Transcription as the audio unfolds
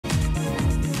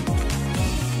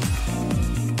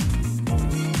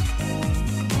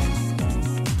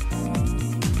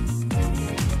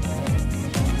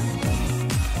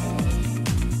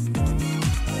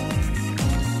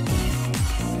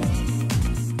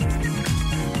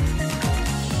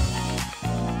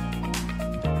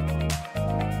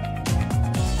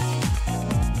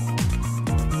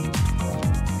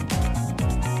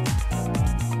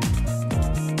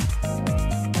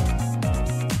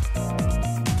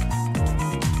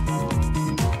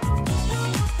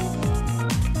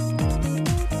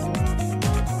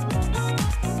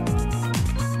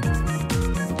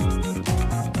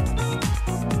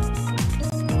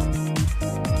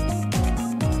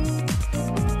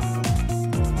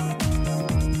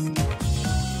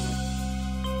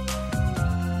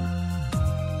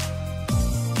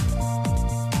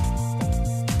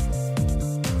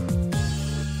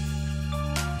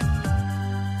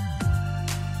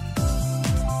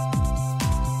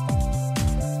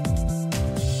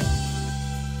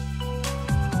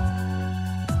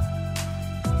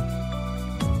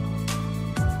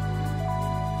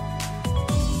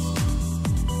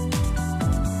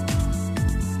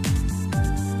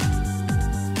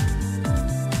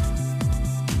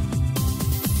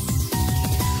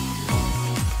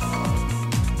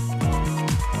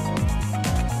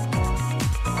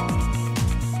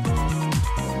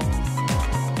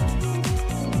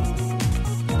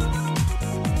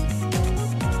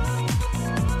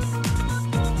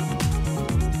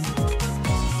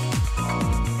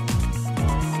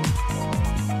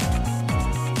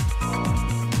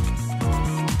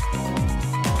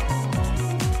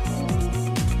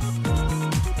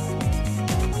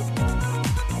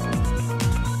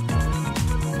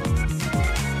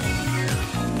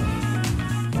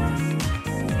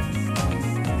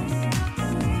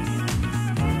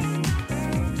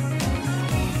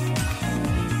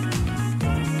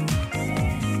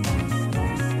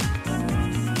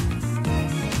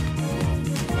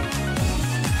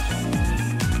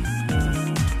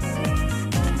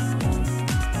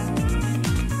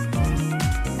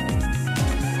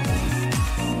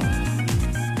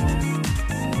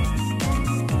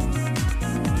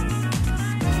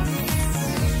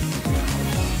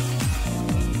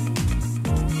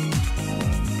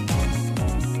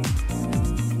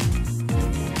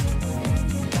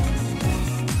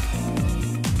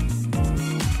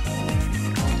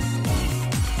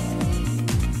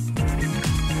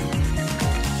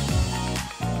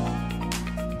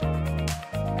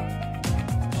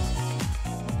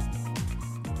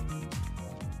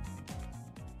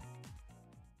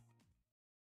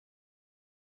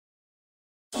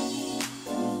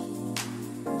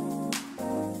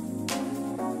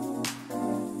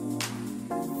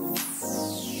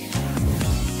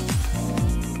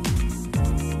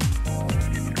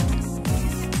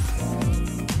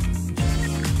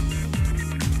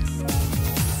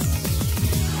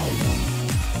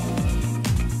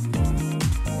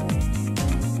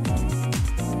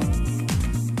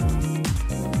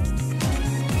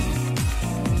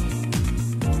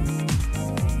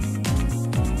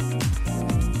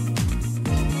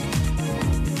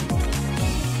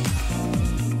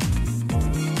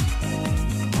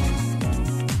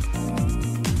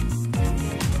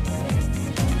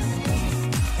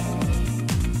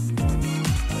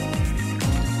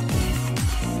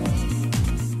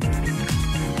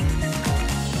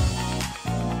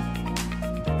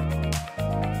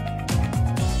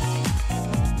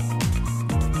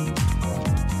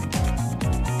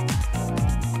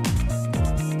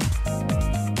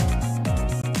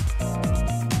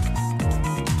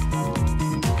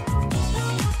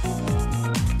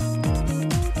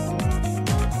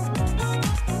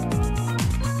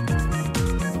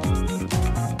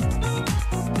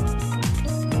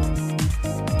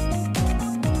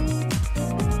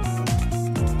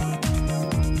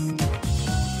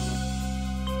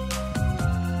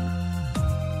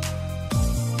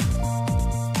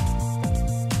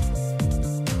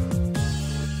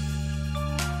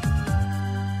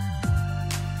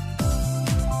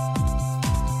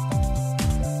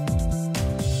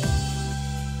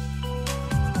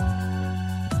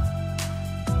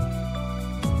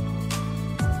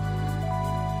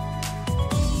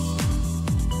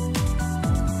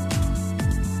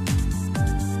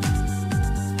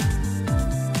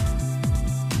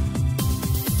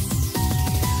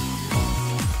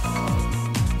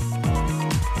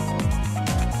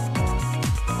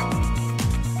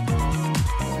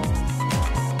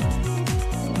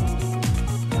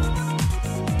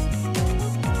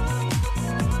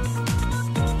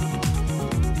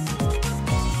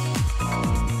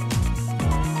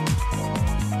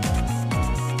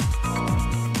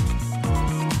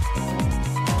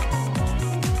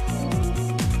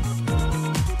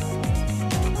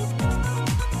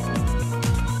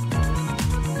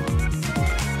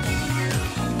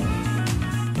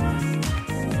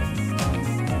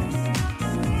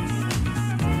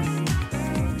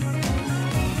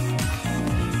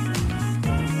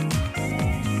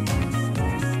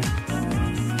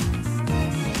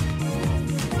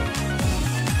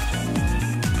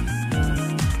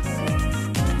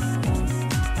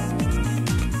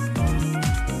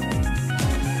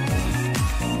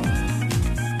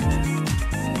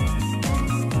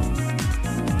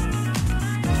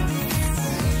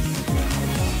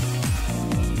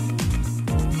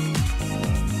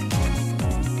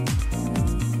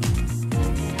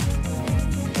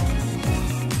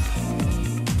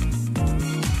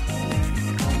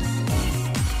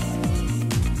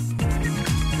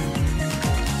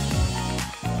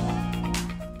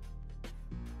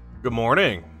Good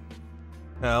morning.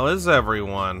 How is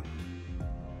everyone?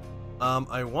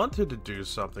 I wanted to do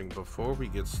something before we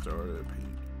get started, Pete.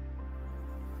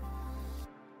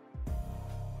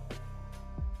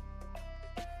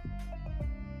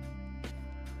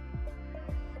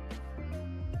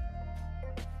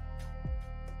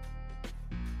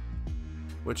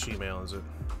 Which email is it?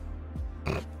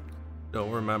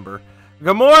 Don't remember.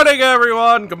 Good morning,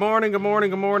 everyone! Good morning, good morning,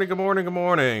 good morning, good morning, good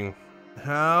morning.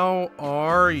 How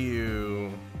are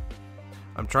you?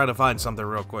 I'm trying to find something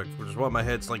real quick, which is why my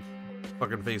head's like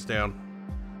fucking face down.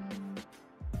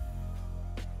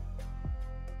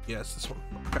 Yes, this one.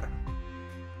 Okay.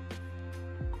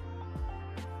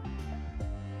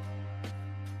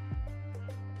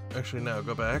 Actually, no,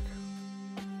 go back.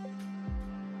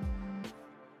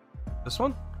 This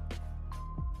one?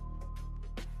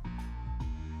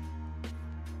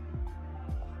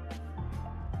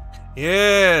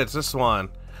 Yeah, it's this one.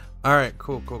 Alright,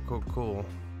 cool.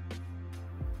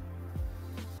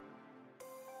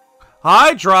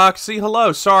 Hi, Droxy.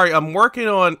 Hello. Sorry, I'm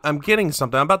getting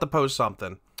something. I'm about to post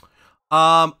something.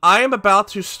 I am about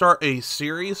to start a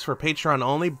series for Patreon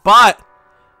only, but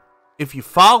if you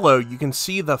follow, you can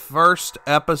see the first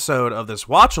episode of this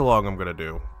watch-along I'm going to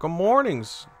do. Good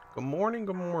mornings. Good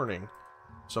morning.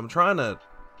 So I'm trying to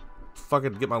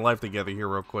fucking get my life together here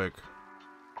real quick.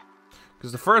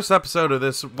 Because the first episode of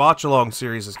this watch-along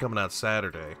series is coming out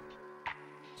Saturday.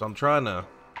 So I'm trying to...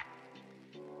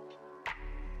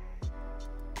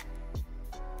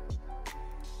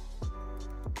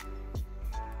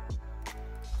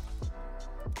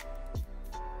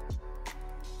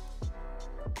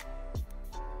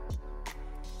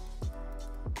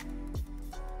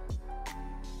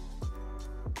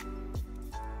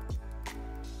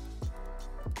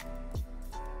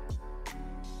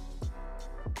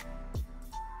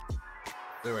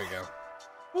 There we go.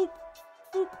 Boop,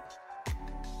 boop.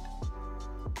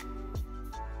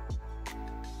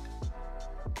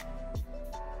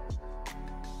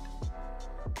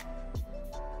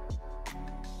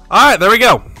 Alright, there we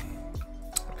go.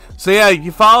 So yeah,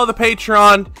 you follow the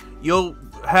Patreon, you'll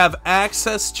have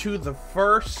access to the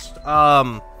first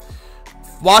watch-along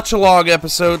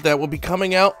episode that will be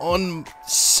coming out on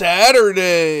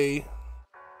Saturday.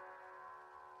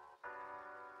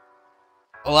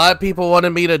 A lot of people wanted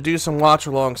me to do some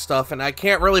watch-along stuff, and I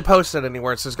can't really post it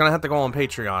anywhere, so it's going to have to go on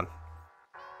Patreon.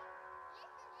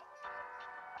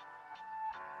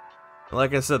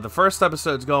 Like I said, the first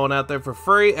episode's going out there for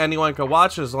free. Anyone can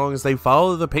watch it as long as they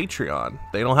follow the Patreon.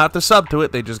 They don't have to sub to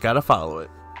it, they just got to follow it.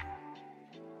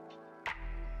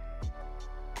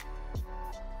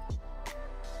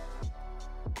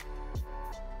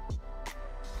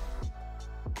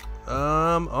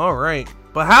 Alright.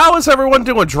 But how is everyone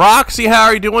doing? Droxy, how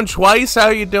are you doing? Twice, how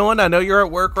are you doing? I know you're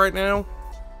at work right now.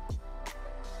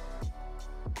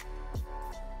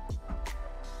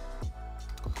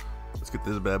 Let's get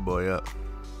this bad boy up.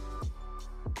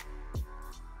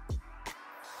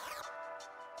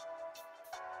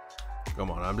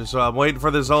 Come on, I'm waiting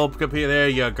for this old computer. There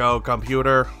you go,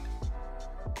 computer.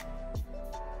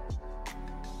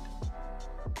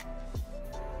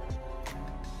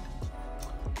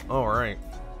 Alright.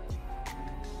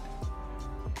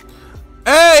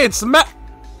 Hey, it's Matt.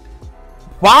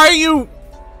 Why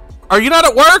are you not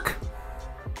at work?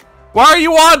 Why are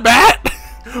you on, Matt?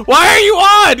 Why are you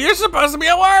on? You're supposed to be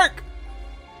at work.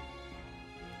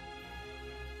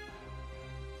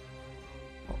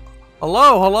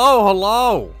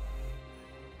 Hello.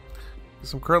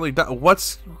 I'm currently done.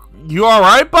 You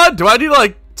alright, bud? Do I need to,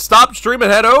 like, stop stream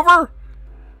and head over?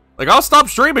 Like, I'll stop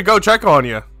stream and go check on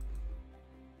you.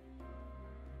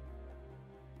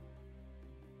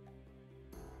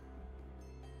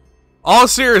 All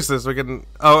seriousness, we can...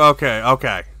 Oh,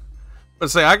 okay.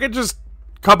 Let's say, I could just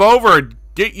come over and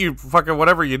get you fucking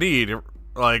whatever you need.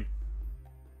 Like...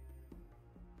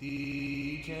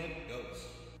 Hey,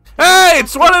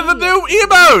 it's one of the new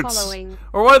emotes!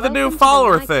 Or one of the new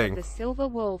follower thing. The Silver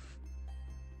Wolf.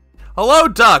 Hello,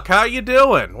 Duck. How you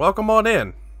doing? Welcome on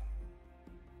in.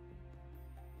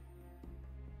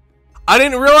 I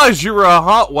didn't realize you were a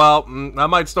hot... Well, I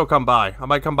might still come by. I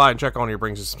might come by and check on you,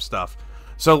 bring you some stuff.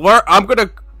 So I'm going to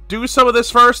do some of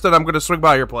this first, and I'm going to swing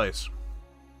by your place.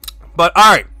 But,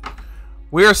 alright.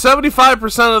 We are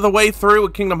 75% of the way through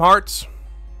with Kingdom Hearts.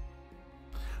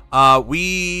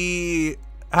 We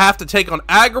have to take on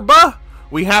Agrabah.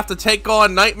 We have to take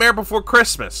on Nightmare Before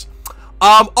Christmas.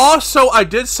 Also, I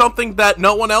did something that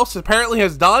no one else apparently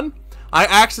has done. I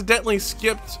accidentally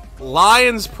skipped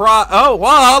Lion's Pride. Oh,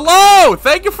 well, hello!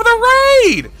 Thank you for the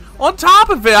raid! On top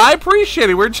of it, I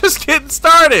appreciate it. We're just getting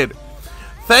started.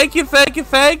 thank you, thank you,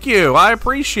 thank you. I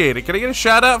appreciate it. Can I get a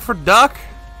shout out for Duck?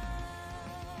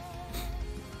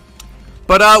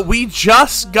 But we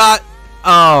just got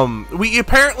we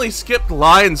apparently skipped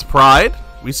Lion's Pride.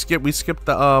 We skipped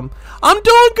the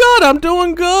I'm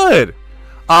doing good.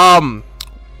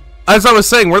 As I was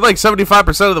saying, we're like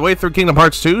 75% of the way through Kingdom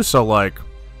Hearts 2, so like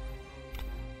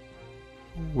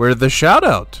where's the shout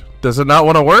out? Does it not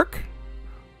want to work?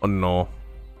 Oh no.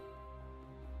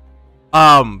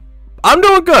 I'm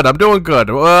doing good. I'm doing good.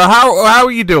 How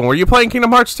are you doing? Were you playing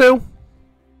Kingdom Hearts 2?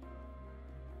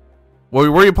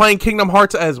 Were you playing Kingdom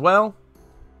Hearts as well?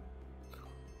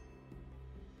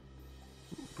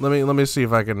 Let me see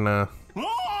if I can let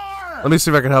me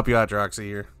see if I can help you out, Droxy,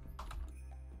 here.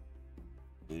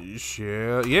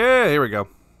 Yeah, here we go.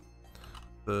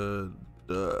 The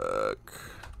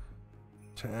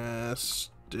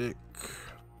Duck-tastic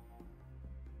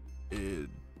idiots.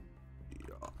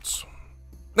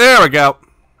 There we go.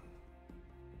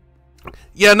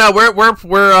 Yeah, no, we're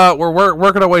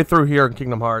working our way through here in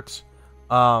Kingdom Hearts.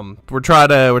 We're trying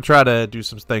to do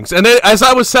some things, and as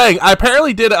I was saying, I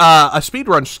apparently did a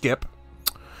speedrun skip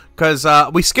because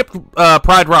we skipped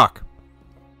Pride Rock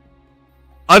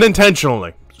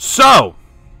unintentionally. So,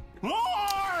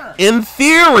 in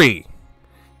theory,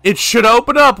 it should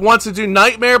open up once to do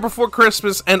Nightmare Before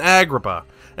Christmas and Agrabah,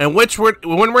 and when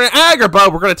we're in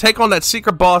Agrabah, we're gonna take on that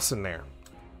secret boss in there.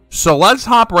 So let's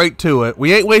hop right to it.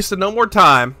 We ain't wasting no more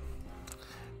time.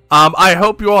 I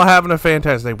hope you all having a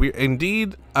fantastic day.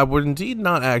 I would indeed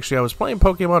not actually. I was playing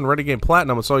Pokemon Renegade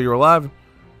Platinum and saw you were live.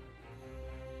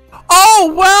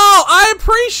 Oh, well, I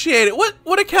appreciate it.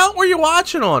 What account were you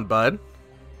watching on, bud?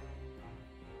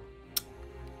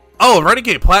 Oh,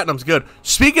 Renegade Platinum's good.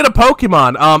 Speaking of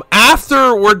Pokemon,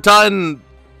 after we're done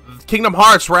Kingdom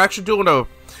Hearts, we're actually doing a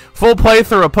full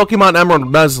playthrough of Pokemon Emerald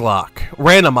Nuzlocke.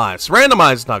 Randomized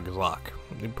Nuzlocke.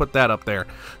 You put that up there.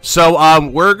 So,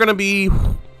 we're gonna be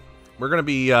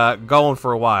going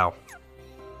for a while.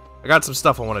 I got some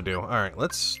stuff I want to do. All right,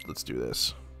 let's do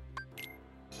this.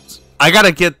 I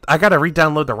gotta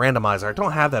re-download the randomizer. I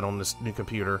don't have that on this new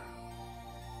computer.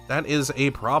 That is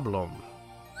a problem.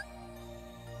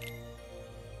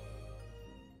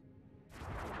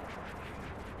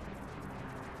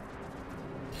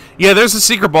 Yeah, there's a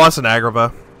secret boss in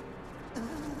Agrabah.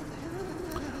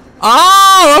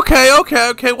 Oh, okay.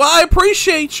 Well, I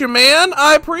appreciate you, man.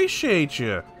 I appreciate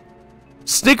you.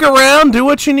 Stick around, do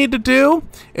what you need to do.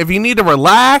 If you need to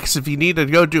relax, if you need to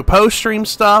go do post-stream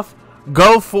stuff,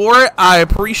 go for it. I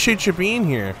appreciate you being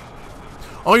here.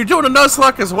 Oh, you're doing a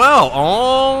Nuzlocke as well.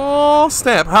 Oh,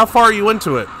 snap. How far are you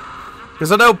into it?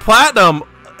 Because I know Platinum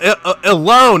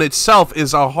alone itself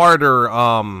is a harder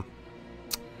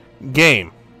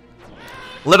game.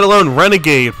 Let alone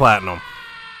Renegade Platinum.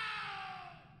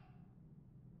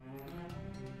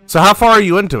 So how far are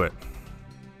you into it?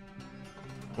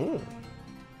 Ooh.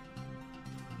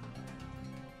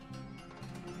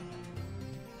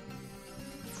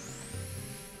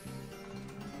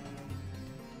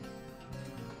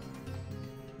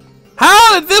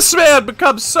 How did this man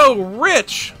become so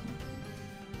rich?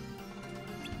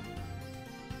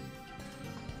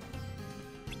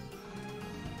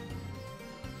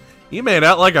 You made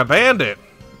out like a bandit.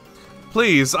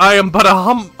 Please, I am but a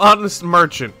honest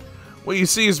merchant. What you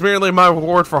see is merely my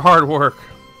reward for hard work.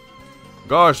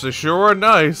 Gosh, they sure are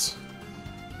nice.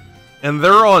 And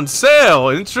they're on sale.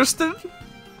 Interested?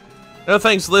 No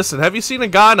thanks, listen. Have you seen a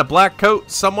guy in a black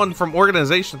coat? Someone from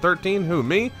Organization 13? Who,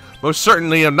 me? Most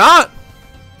certainly am not.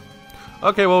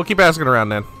 Okay, well, we'll keep asking around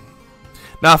then.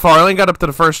 Not far. I only got up to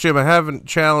the first gym. I haven't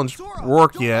challenged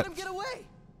Rourke yet.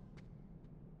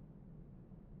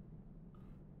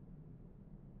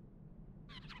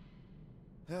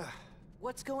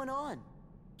 What's going on?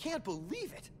 Can't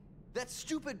believe it. That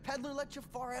stupid peddler let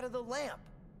Jafar out of the lamp.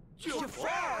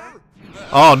 Jafar?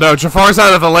 Oh no, Jafar's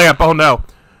out of the lamp. Oh no.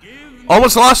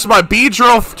 Almost lost my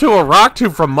Beedrill to a rock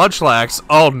tube from Munchlax.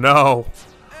 Oh no.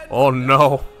 Oh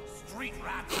no.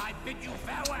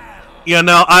 Yeah,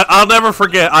 no, I'll never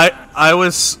forget. I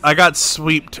got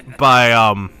sweeped by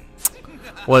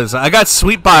I got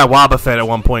sweeped by a Wobbuffet at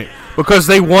one point because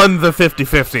they won the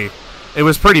 50-50. It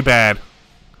was pretty bad.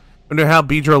 I wonder how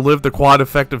Beedrill lived the quad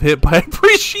effective hit, but I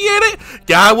appreciate it.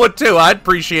 Yeah, I would too. I'd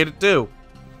appreciate it too.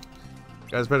 You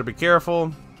guys better be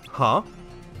careful. Huh?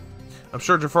 I'm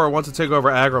sure Jafar wants to take over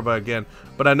Agrabah again,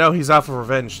 but I know he's out for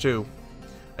revenge too.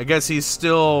 I guess he's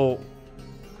still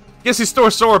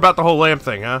sore about the whole lamp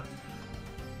thing, huh?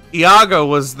 Iago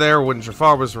was there when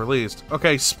Jafar was released.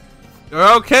 Okay,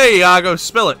 okay, Iago,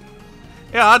 spill it.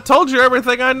 Yeah, I told you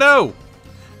everything I know.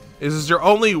 This is your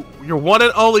one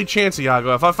and only chance,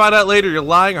 Iago. If I find out later you're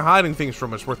lying or hiding things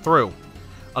from us, we're through.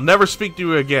 I'll never speak to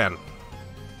you again.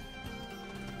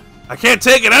 I can't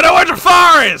take it. I know where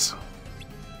Jafar is!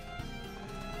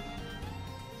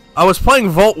 I was playing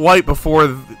Volt White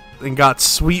before and got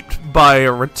swept by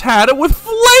a Rattata with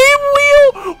Flame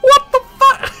Wheel! What the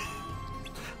fuck?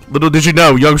 Little did you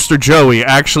know, youngster Joey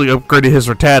actually upgraded his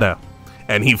Rattata.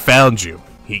 And he found you.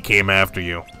 He came after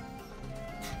you.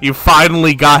 He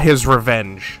finally got his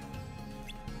revenge.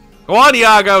 Go on,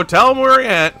 Iago. Tell him where he's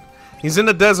at. He's in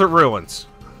the desert ruins.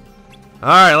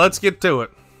 Alright, let's get to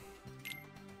it.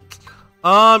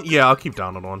 Yeah, I'll keep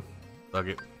Donald on. Fuck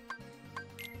it.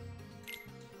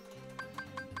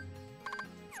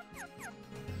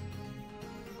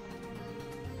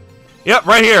 Yep,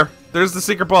 right here. There's the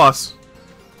secret boss.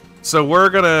 So we're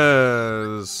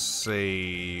gonna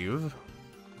save.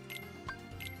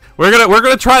 We're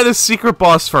gonna try this secret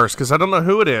boss first, because I don't know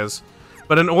who it is.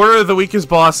 But in order of the weakest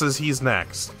bosses, he's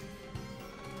next.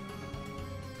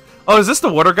 Oh, is this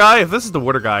the water guy? If this is the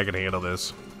water guy, I can handle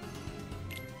this.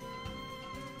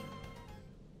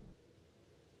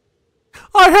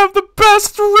 I have the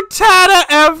best Rattata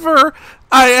ever!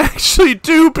 I actually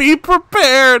do be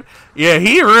prepared! Yeah,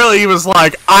 he really was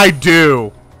like, I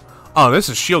do! Oh, this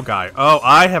is Shield Guy. Oh,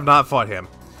 I have not fought him.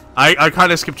 I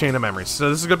kind of skipped Chain of Memories, so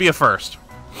this is gonna be a first.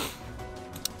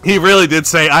 He really did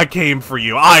say, I came for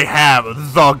you. I have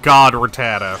the God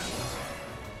Rattata.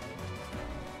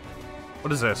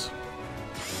 What is this?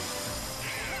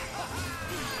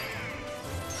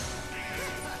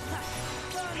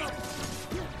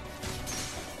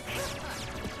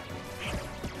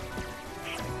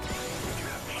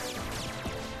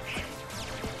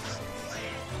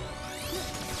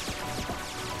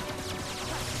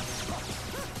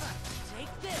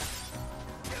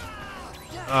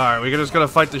 Alright, we're just gonna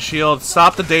fight the shield.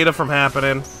 Stop the data from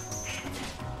happening.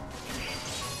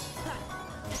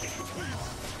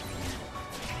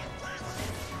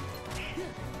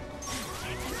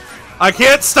 I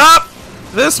can't stop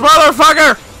this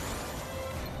motherfucker!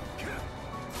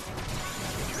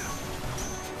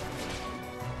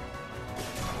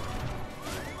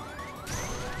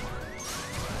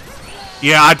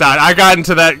 Yeah, I died. I got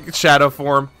into that shadow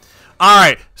form.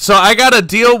 Alright, so I gotta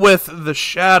deal with the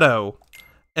shadow.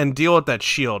 And deal with that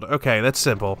shield. Okay, that's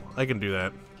simple. I can do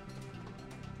that.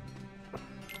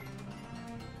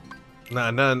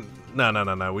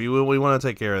 No. We want to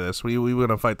take care of this. We want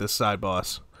to fight this side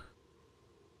boss.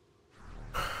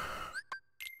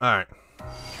 Alright.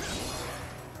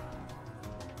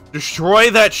 Destroy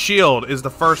that shield is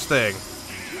the first thing.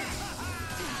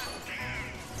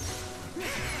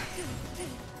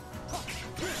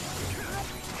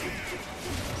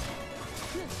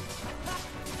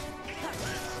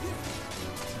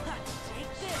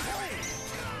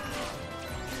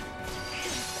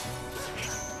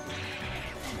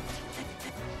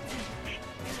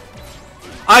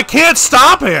 I can't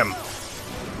stop him!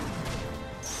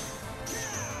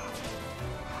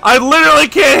 I literally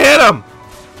can't hit him!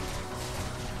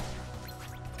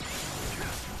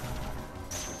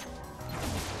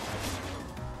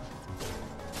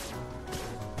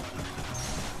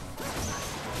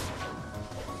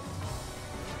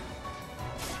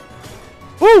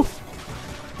 Woo!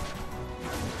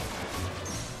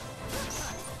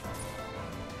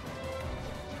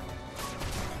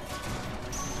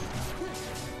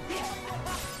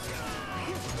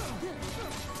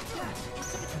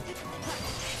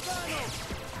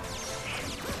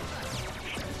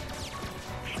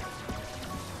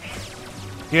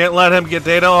 Can't let him get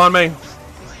data on me.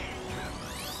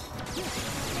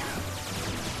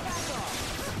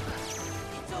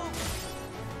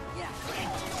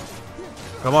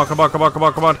 Come on, come on, come on, come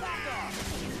on, come on.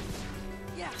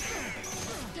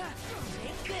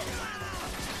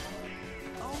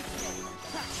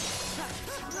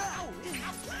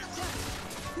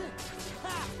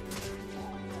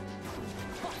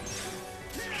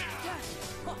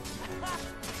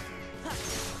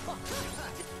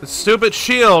 The stupid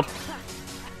shield.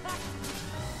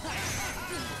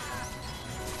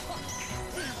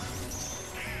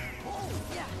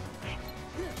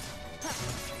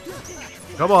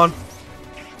 Come on.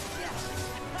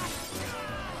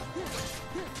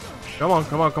 Come on,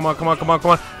 come on, come on, come on, come on,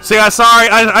 come on. See,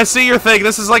 I see your thing.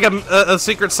 This is like a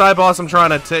secret side boss I'm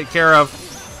trying to take care of.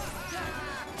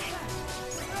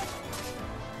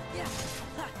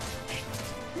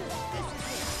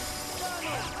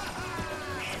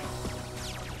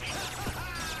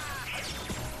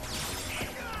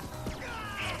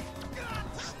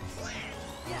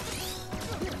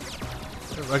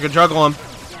 I can juggle him.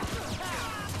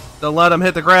 Don't let him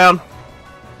hit the ground.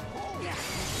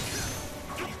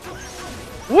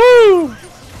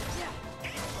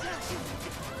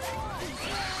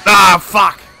 Ah,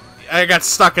 fuck! I got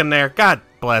stuck in there. God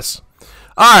bless.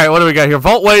 Alright, what do we got here?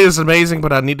 Voltway is amazing,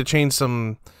 but I need to change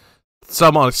some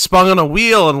on Spun on a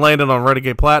Wheel and landed on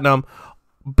Renegade Platinum.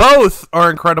 Both are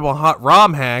incredible hot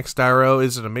ROM hacks. Dyro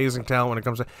is an amazing talent when it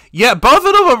comes to... Yeah, both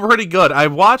of them are pretty good. I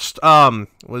watched,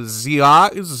 was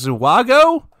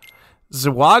Zuwago?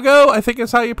 Zuwago, I think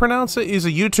is how you pronounce it. He's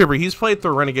a YouTuber. He's played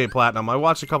through Renegade Platinum. I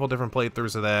watched a couple different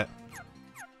playthroughs of that.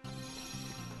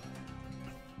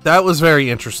 That was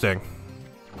very interesting.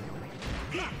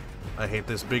 I hate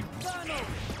this big...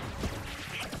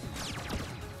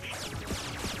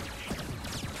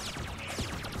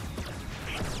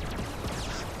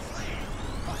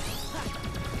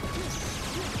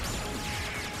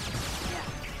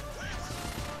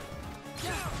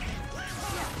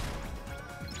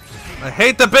 I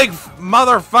hate the big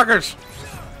motherfuckers!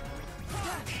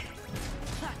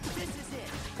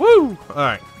 Woo!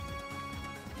 Alright.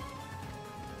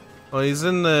 Well, he's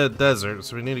in the desert,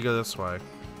 so we need to go this way.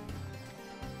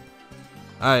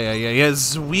 Ah, yeah.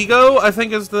 Zwigo, I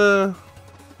think, is the...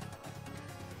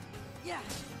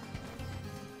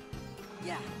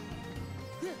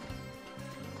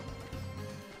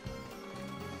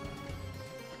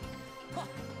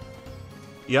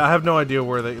 Yeah, I have no idea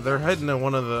where they're heading to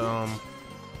one of the,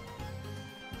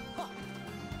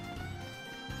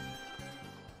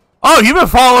 Oh, you've been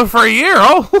following for a year!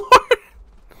 Oh, Lord!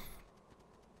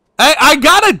 I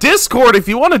got a Discord if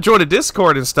you want to join a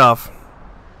Discord and stuff.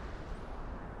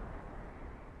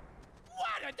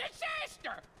 What a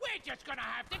disaster! We're just gonna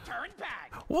have to turn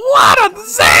back. What a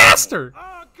disaster!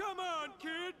 Oh, come on,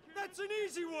 kid! That's an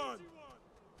easy one!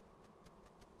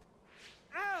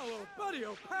 Ow, oh buddy,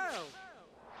 oh pal!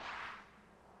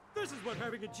 This is what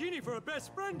having a genie for a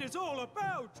best friend is all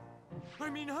about! I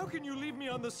mean, how can you leave me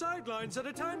on the sidelines at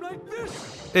a time like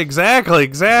this? Exactly.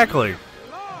 Large!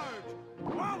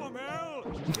 Wow, Mel!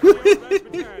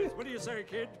 What do you say,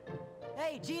 kid?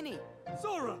 Hey, Genie!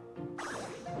 Sora!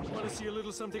 Want to see a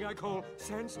little something I call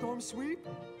Sandstorm Sweep?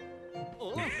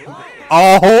 Oh!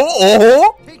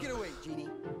 Take it away, Genie.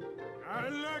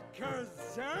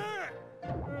 Alakazam!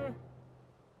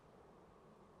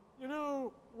 You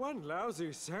know, one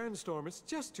lousy sandstorm is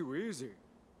just too easy.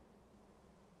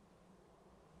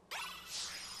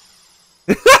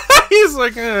 He's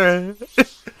like, eh.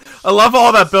 I love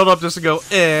all that build up just to go,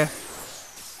 eh.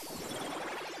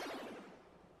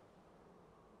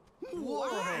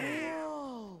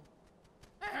 Whoa!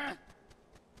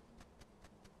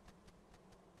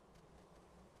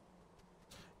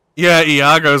 Yeah,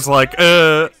 Iago's like,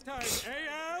 Next time,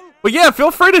 Al? But yeah,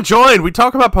 feel free to join. We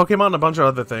talk about Pokemon and a bunch of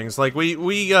other things. Like, we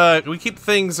keep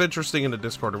things interesting in the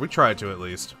Discord, or we try to at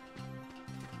least.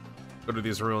 Go to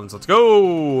these ruins. Let's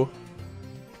go!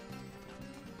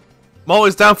 I'm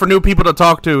always down for new people to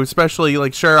talk to, especially,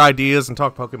 like, share ideas and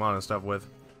talk Pokemon and stuff with.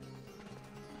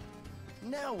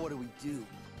 Now what do we do?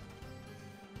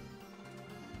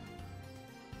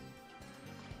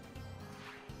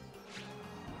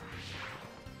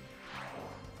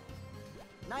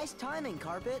 Nice timing,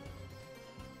 Carpet.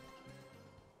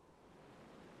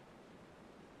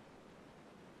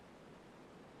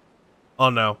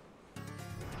 Oh no.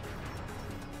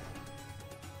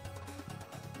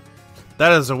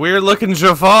 That is a weird looking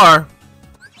Jafar.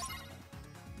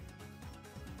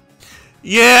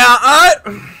 Yeah,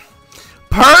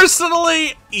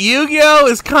 personally, Yu-Gi-Oh!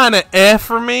 Is kind of eh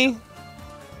for me.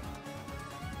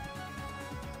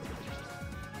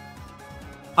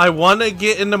 I want to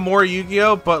get into more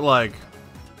Yu-Gi-Oh! But like,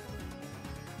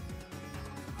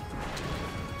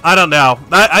 I don't know.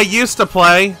 I used to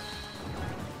play,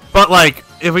 but like,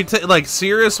 if we take like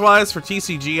serious wise for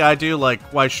TCG, I do like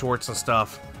White Schwartz and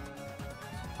stuff.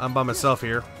 I'm by myself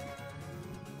here.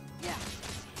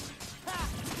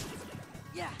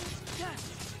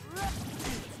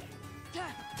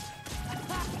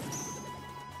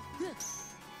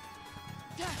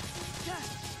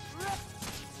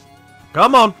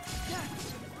 Come on.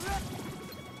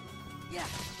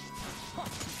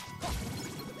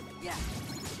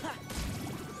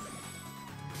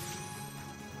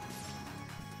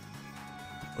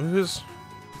 Who's...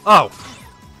 Oh.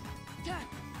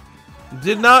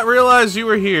 Did not realize you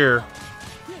were here.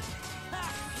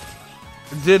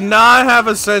 Did not have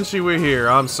a sense you were here.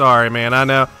 I'm sorry, man. I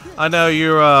know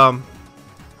you're,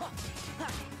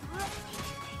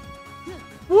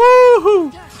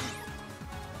 woohoo!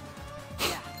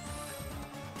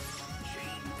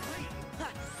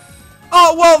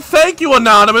 Oh, well, thank you,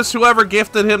 Anonymous, whoever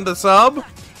gifted him the sub.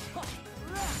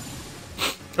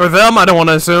 Or them, I don't want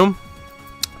to assume.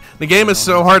 The game is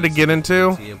so hard to get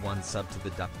into. Tier 1 sub to the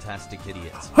Ducktastic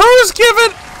Idiots. Who's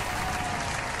giving...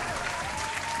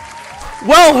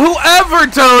 Well, whoever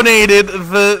donated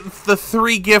the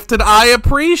 3 gifted, I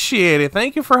appreciate it.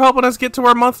 Thank you for helping us get to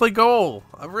our monthly goal.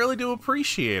 I really do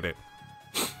appreciate it.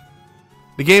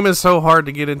 The game is so hard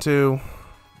to get into.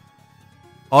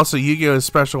 Also, Yu-Gi-Oh! Is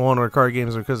special on our card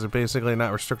games because they're basically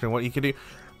not restricting what you can do.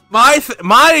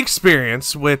 My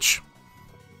experience, which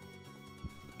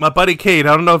my buddy Kate,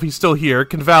 I don't know if he's still here,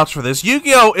 can vouch for this.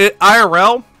 Yu-Gi-Oh!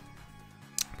 IRL,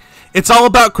 it's all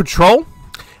about control.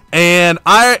 And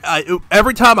I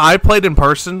every time I played in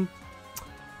person,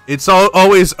 it's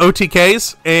always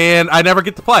OTKs, and I never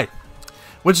get to play.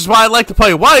 Which is why I like to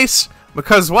play Weiss,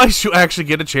 because Weiss you actually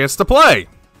get a chance to play.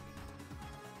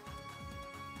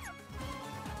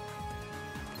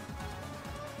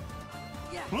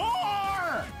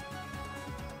 More!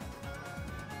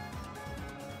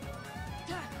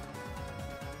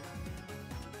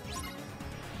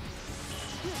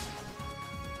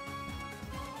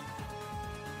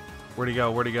 Where'd he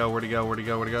go? Where'd he go? Where'd he go? Where'd he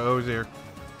go? Where'd he go? Oh, he's here.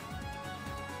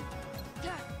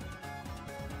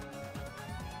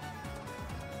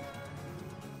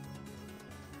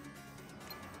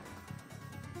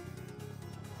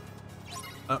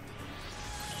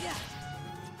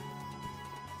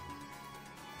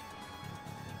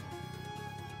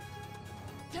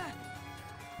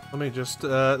 Let me just,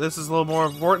 this is a little more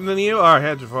important than you. Alright,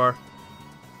 head Jafar.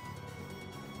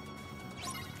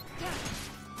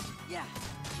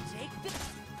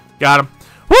 Got him.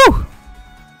 Woo!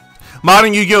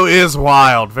 Modern Yu-Gi-Oh! Is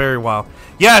wild. Very wild.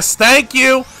 Yes, thank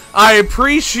you. I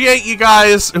appreciate you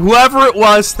guys. Whoever it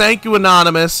was, thank you,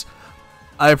 Anonymous.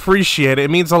 I appreciate it.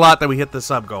 It means a lot that we hit the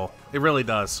sub goal. It really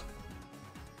does.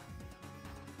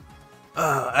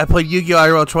 I play Yu-Gi-Oh!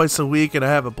 IRL twice a week, and I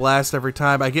have a blast every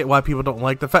time. I get why people don't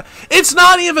like the fact. It's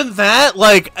not even that.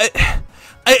 Like,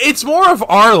 it's more of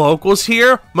our locals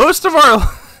here. Most of our...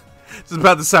 This is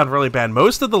about to sound really bad.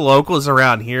 Most of the locals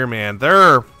around here, man,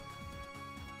 they're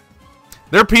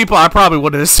people I probably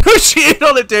wouldn't associate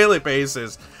on a daily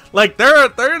basis. Like,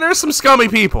 they're some scummy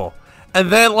people. And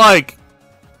then, like...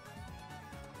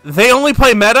 They only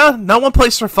play meta. No one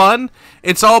plays for fun.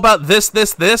 It's all about this,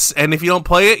 and if you don't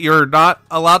play it, you're not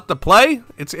allowed to play.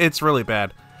 It's really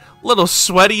bad. Little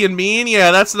sweaty and mean. Yeah,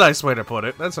 that's a nice way to put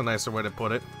it. That's a nicer way to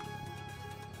put it.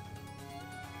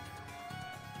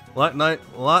 Lot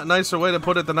nicer way to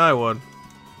put it than I would.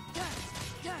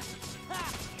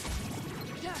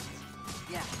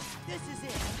 Yeah, this is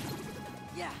it.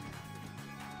 Yeah.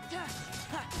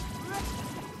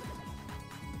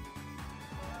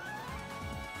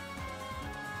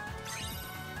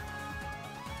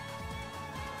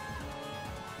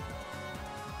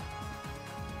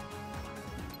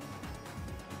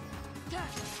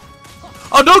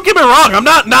 Oh, don't get me wrong. I'm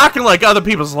not knocking like other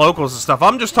people's locals and stuff.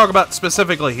 I'm just talking about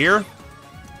specifically here.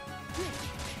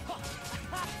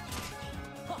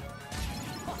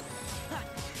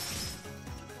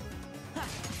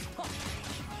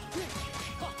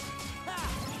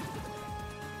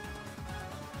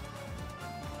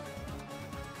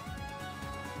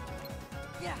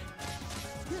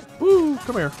 Woo,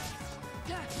 come here.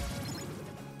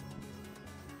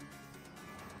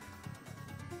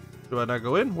 Do I not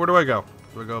go in? Where do I go?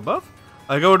 Do I go above?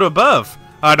 I go to above.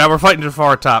 Alright, now we're fighting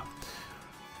Jafar top.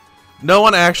 No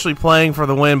one actually playing for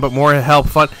the win, but more help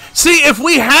fun. See, if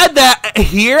we had that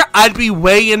here, I'd be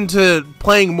way into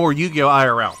playing more Yu-Gi-Oh!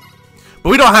 IRL. But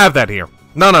we don't have that here.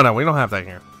 No, we don't have that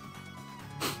here.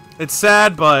 It's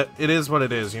sad, but it is what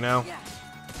it is, you know?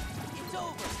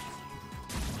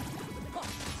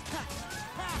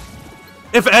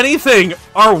 If anything,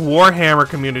 our Warhammer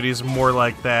community is more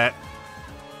like that.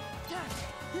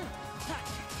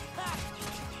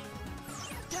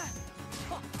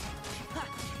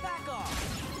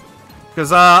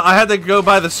 Because I had to go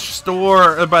by the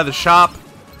store, by the shop,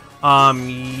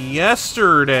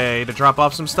 yesterday to drop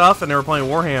off some stuff, and they were playing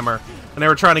Warhammer, and they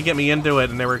were trying to get me into it,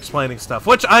 and they were explaining stuff.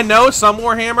 Which I know some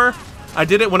Warhammer. I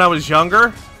did it when I was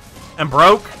younger, and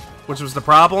broke, which was the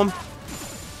problem.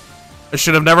 I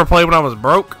should have never played when I was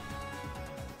broke.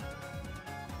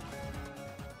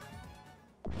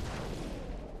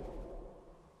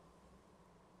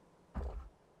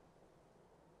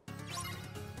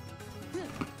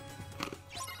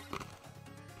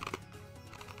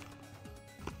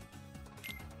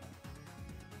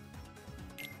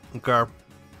 Okay.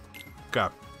 Okay.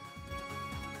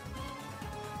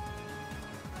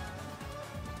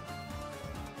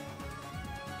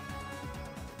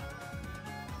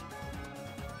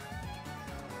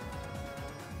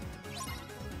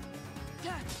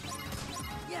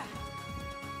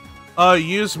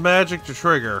 Use magic to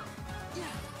trigger.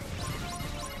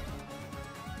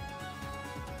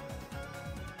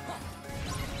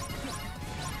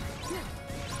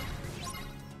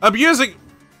 I'm using...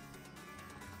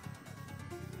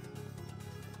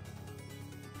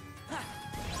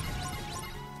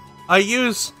 I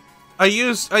used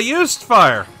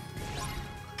fire.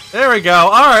 There we go.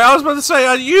 Alright, I was about to say,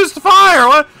 I used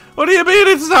fire! What do you mean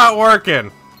it's not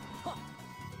working?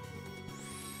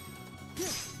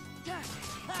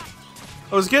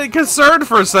 I was getting concerned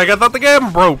for a second. I thought the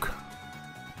game broke.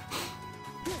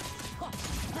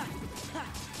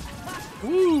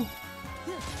 Woo.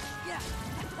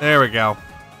 There we go.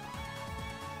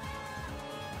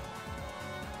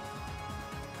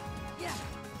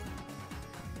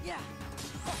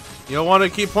 You don't want to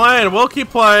keep playing? We'll keep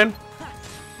playing.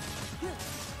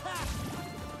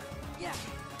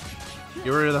 Get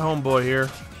rid of the homeboy here.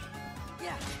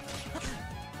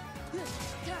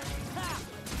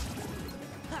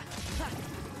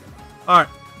 Alright,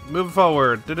 moving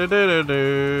forward.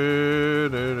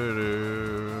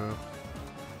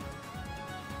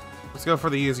 Let's go for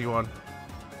the easy one.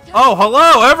 Oh,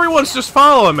 hello! Everyone's just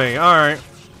following me. Alright.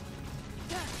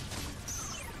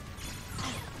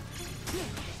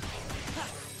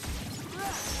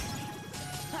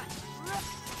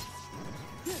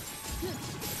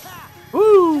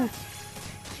 Woo!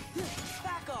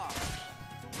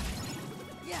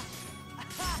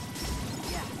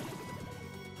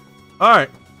 Alright.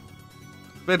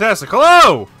 Fantastic.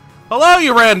 Hello! Hello,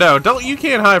 you rando! You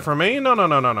can't hide from me. No.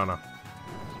 Alright,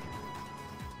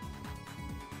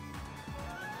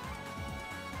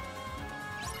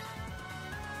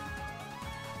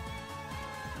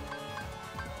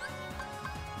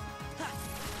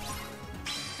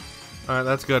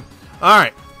 that's good.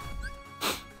 Alright.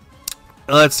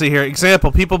 Let's see here.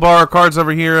 Example, people borrow cards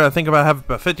over here. I think I have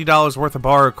about $50 worth of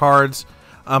borrowed cards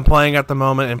I'm playing at the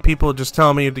moment, and people just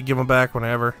tell me to give them back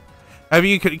whenever. Have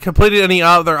you completed any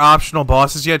other optional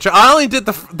bosses yet? I only did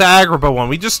the Agrabah one.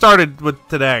 We just started with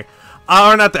today.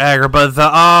 Or not the Agrabah,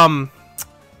 the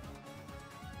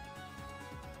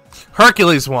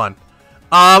Hercules one.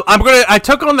 I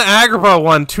took on the Agrabah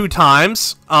one 2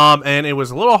 times, and it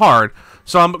was a little hard.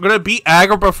 So I'm gonna beat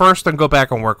Agrabah first and go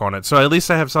back and work on it. So at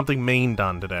least I have something main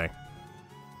done today.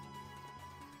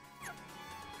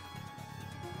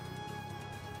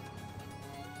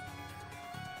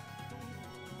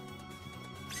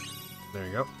 There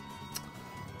you go.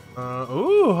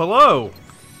 Ooh, hello.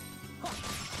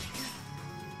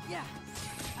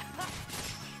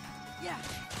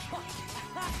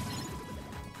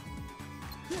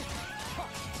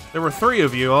 There were 3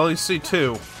 of you. I only see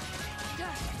 2.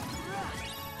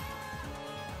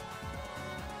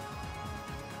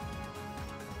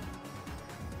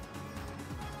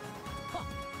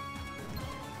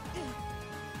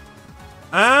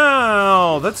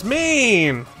 Ow! That's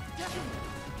mean!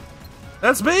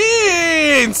 That's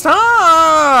mean!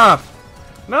 Stop!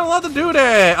 Not allowed to do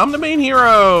that! I'm the main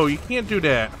hero! You can't do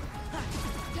that.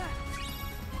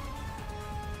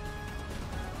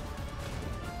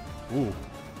 Ooh.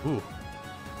 Ooh.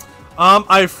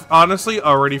 I honestly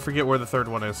already forget where the 3rd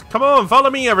one is. Come on, follow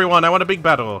me, everyone! I want a big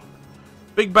battle.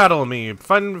 Big battle me.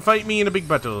 Fight me in a big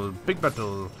battle. Big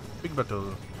battle. Big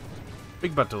battle.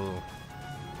 Big battle.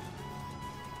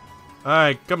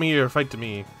 Alright, come here, fight to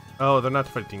me. Oh, they're not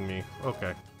fighting me.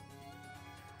 Okay.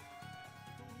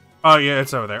 Oh, yeah,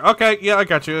 it's over there. Okay, yeah, I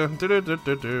got you.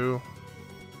 Do-do-do-do-do.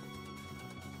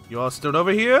 You all stood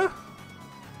over here?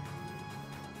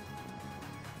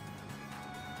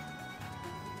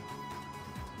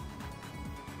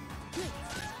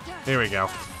 Here we go.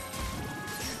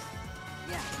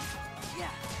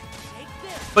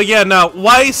 But yeah, no,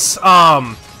 Weiss,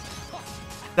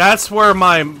 that's where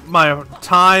my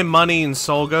time, money, and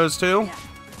soul goes to.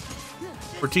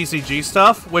 For TCG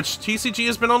stuff, which TCG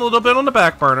has been a little bit on the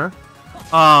back burner.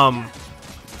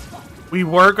 We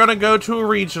were gonna go to a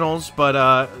regionals,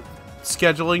 but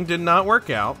scheduling did not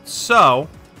work out. So,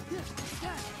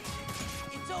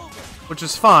 which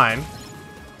is fine.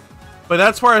 But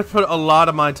that's where I put a lot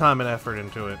of my time and effort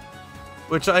into it.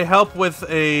 Which I help with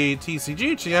a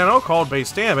TCG channel called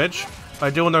Base Damage by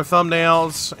doing their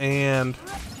thumbnails, and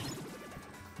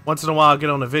once in a while I get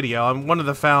on a video. I'm one of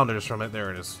the founders from it. There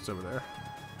it is. It's over there.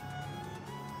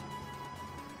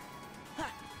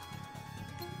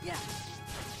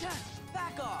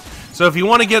 So if you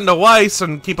want to get into Weiss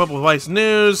and keep up with Weiss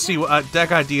news, see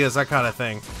deck ideas, that kind of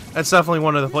thing, that's definitely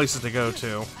one of the places to go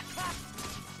to.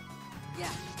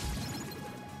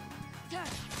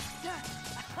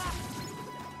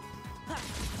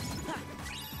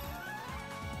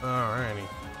 Alrighty.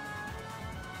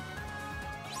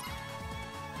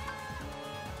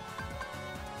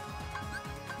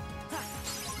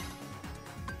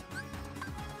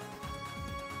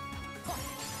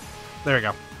 There we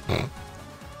go.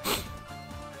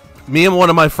 Me and one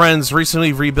of my friends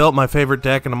recently rebuilt my favorite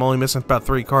deck, and I'm only missing about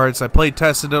 3 cards. I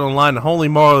tested it online, and holy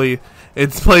moly,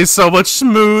 it plays so much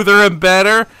smoother and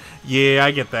better. Yeah,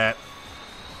 I get that.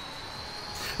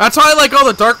 That's why I like all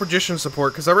the Dark Magician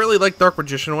support, because I really liked Dark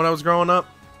Magician when I was growing up.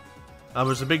 I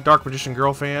was a big Dark Magician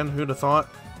girl fan. Who'd have thought?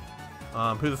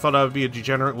 Who'd have thought I would be a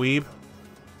degenerate weeb?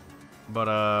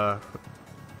 But,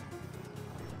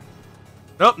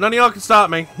 nope, none of y'all can stop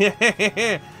me.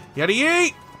 Yada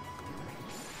yeet!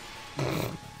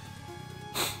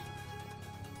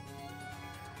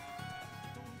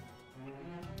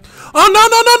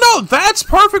 Oh, no! That's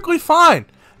perfectly fine.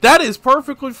 That is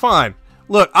perfectly fine.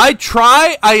 Look, I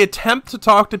attempt to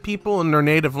talk to people in their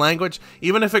native language,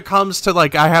 even if it comes to,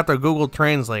 like, I have to Google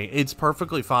Translate. It's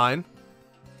perfectly fine.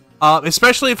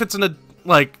 Especially if it's in a,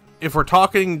 like, if we're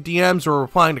talking DMs or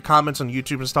replying to comments on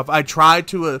YouTube and stuff, I try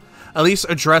to at least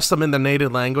address them in the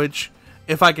native language,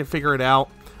 if I can figure it out.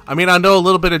 I mean, I know a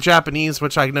little bit of Japanese,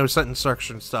 which I know sentence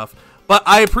structure and stuff, but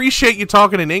I appreciate you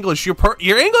talking in English. Your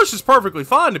English is perfectly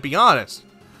fine, to be honest.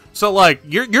 So, like,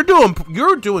 you're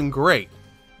doing great.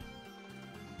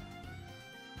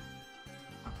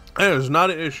 That is not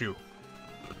an issue.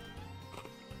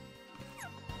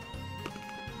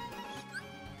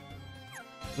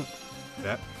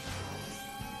 That.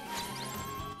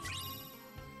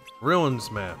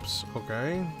 Ruins maps.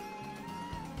 Okay.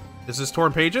 Is this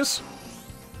torn pages?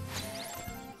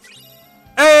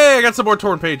 Hey, I got some more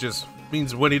torn pages.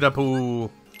 Means Winnie the Pooh.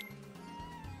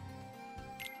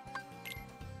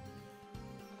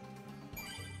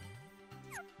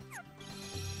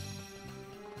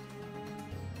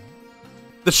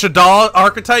 The Shadal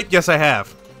archetype? Yes, I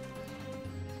have.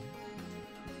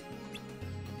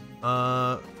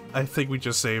 I think we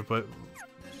just saved, but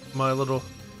my little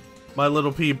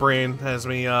pea brain has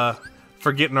me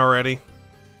forgetting already.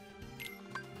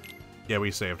 Yeah,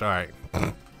 we saved. All right.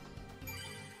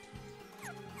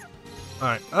 All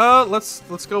right.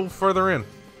 Let's go further in.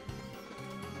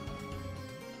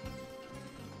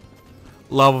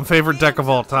 Love him. Favorite deck of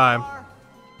all time.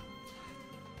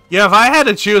 Yeah, if I had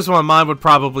to choose one, mine would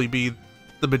probably be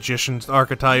the Magician's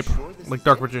archetype, like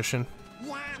Dark Magician.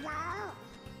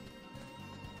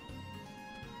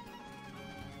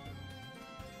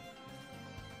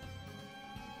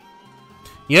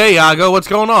 Yeah, Iago, what's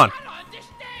going on? I don't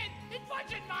understand. It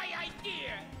wasn't my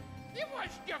idea. It was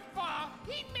Jafar.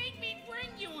 He made me bring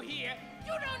you here.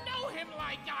 You don't know him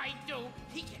like I do.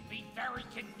 He can be very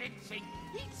convincing.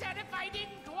 He said if I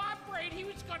didn't cooperate, he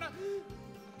was gonna...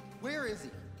 Where is he?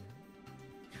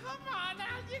 Come on now,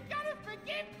 you gotta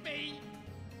forgive me.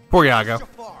 Poor Iago.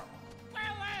 Jafar. Well,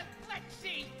 let's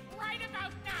see. Right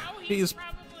about now, He's- he's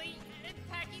probably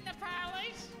attacking the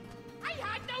palace. I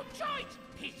had no choice.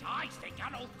 His eyes, they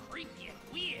got all creepy and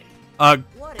weird.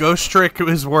 Ghost Trick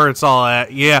is where it's all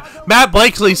at. Yeah, Matt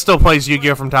Blakely still plays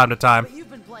Yu-Gi-Oh! From time to time. But you've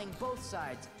been playing both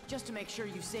sides, just to make sure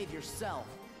you save yourself.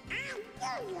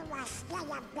 I'm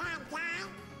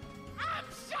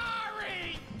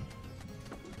sorry.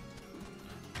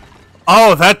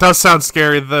 Oh, that does sound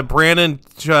scary. The Brandon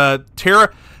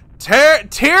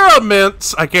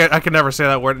Terraments, I can never say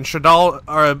that word, and Shadal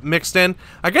are mixed in.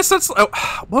 I guess that's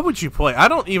what would you play? I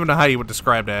don't even know how you would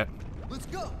describe that. Let's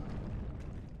go.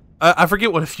 I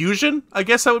forget what a fusion. I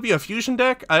guess that would be a fusion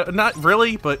deck. Not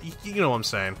really, but you know what I'm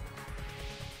saying.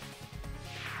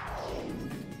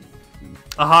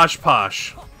 A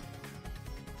hodgepodge.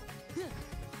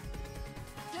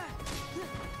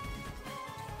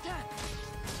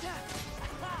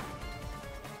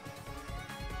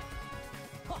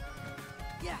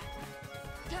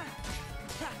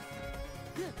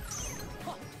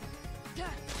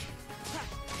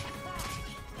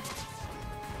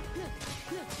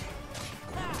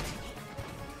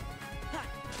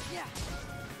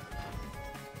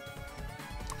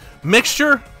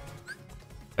 Mixture?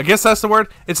 I guess that's the word.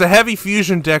 It's a heavy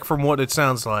fusion deck from what it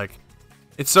sounds like.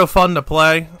 It's so fun to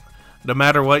play, no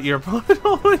matter what your opponent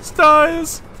always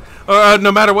dies. Or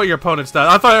no matter what your opponent's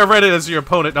dies. I thought I read it as your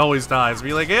opponent always dies.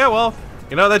 Be like, yeah, well,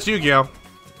 you know, that's Yu-Gi-Oh!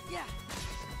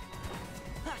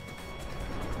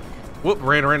 Whoop,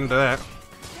 ran right into that.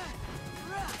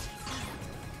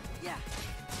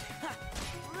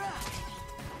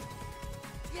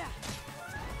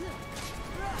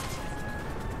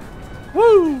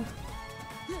 Woo!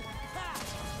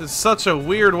 It's such a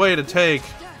weird way to take.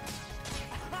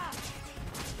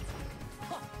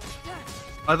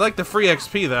 I'd like the free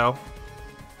XP though.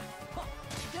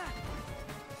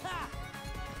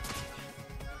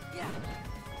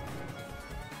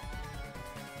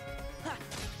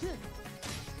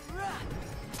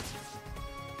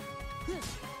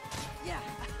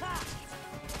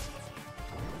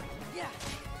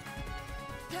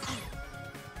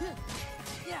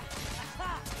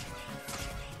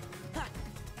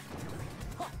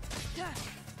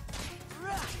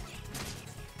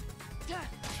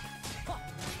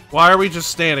 Why are we just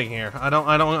standing here? I don't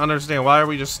understand. Why are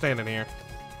we just standing here?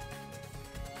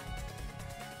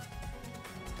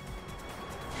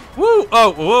 Woo!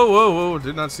 Oh, whoa.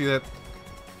 Did not see that.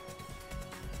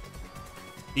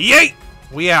 Yeet!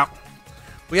 We out.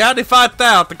 We out if I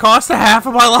thought. The cost of half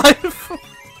of my life.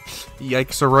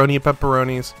 Yikes, Aronia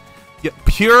pepperonis. Yeah,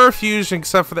 pure fusion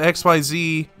except for the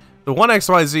XYZ. The one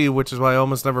XYZ, which is why I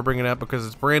almost never bring it up because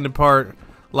it's branded part,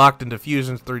 locked into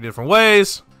fusions 3 different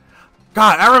ways.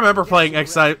 God, I remember playing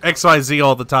XYZ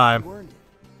all the time.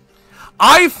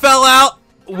 I fell out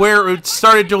where it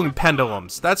started doing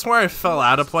pendulums. That's where I fell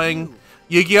out of playing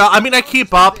Yu-Gi-Oh! I mean, I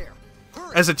keep up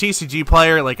as a TCG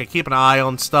player. Like, I keep an eye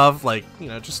on stuff. Like, you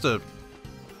know, just to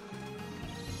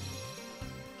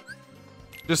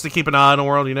keep an eye on the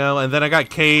world, you know. And then I got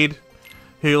Cade,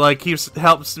 who, like,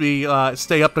 helps me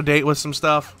stay up to date with some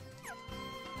stuff.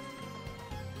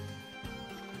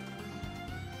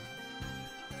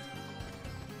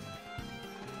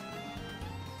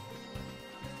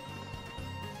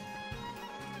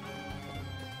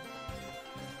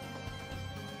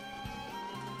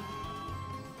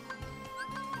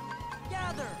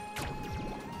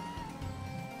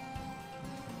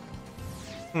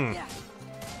 Yeah.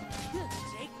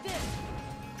 Take this.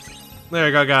 There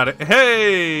you go, got it.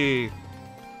 Hey!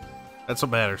 That's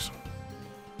what matters.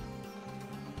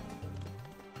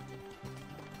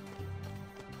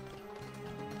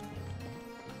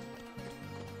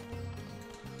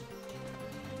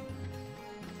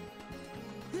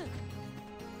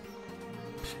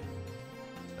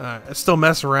 I still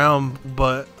mess around,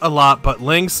 but a lot, but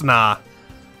links, nah.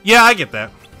 Yeah, I get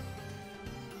that.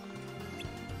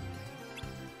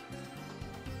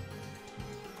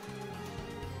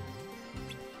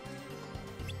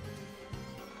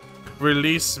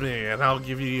 Release me, and I'll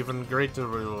give you even greater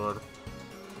reward.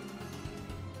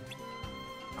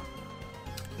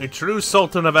 A true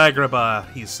Sultan of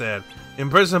Agrabah, he said.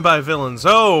 Imprisoned by villains.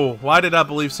 Oh, why did I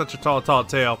believe such a tall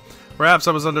tale? Perhaps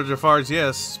I was under Jafar's,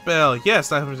 spell.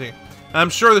 Yes, I'm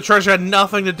sure the treasure had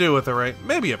nothing to do with it, right?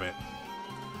 Maybe a bit.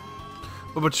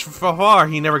 But Jafar,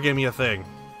 he never gave me a thing.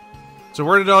 So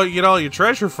where did you get all your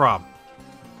treasure from?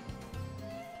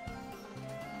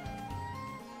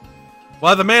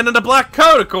 Why, the man in the black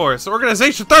coat, of course!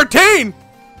 Organization 13!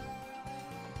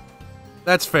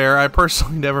 That's fair. I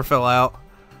personally never fell out.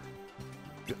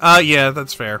 Yeah,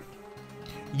 that's fair.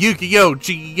 Yu-Gi-Oh!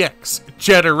 GX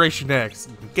Generation X.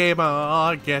 Game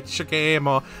on, get your game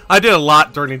on. I did a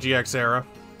lot during the GX era.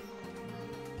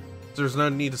 There's no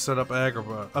need to set up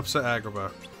upset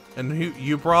Agrabah. And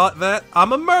you brought that?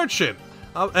 I'm a merchant!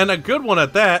 And a good one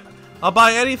at that. I'll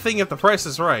buy anything if the price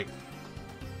is right.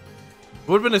 It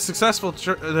would have been a successful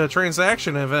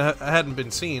transaction if it hadn't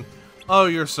been seen. Oh,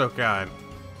 you're so kind.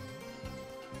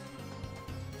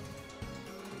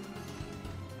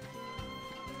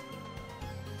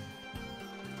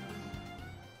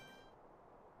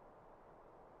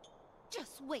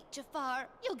 Just wait, Jafar.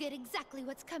 You'll get exactly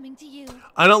what's coming to you.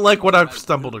 I don't like what I've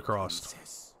stumbled across.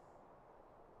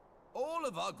 All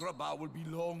of Agrabah will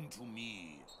belong to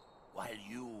me, while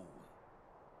you,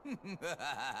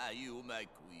 you, my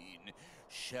queen,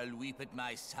 shall weep at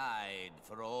my side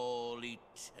for all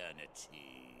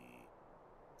eternity.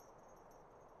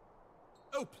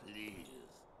 Oh, please.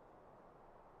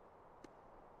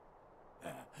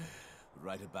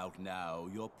 Right about now,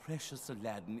 your precious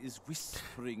Aladdin is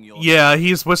whispering your... Yeah,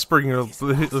 he's whispering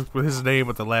his name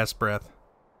with the last breath.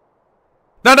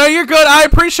 No, you're good. I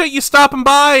appreciate you stopping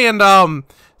by and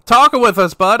talking with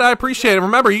us, bud. I appreciate it.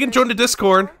 Remember, you can join the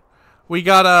Discord. We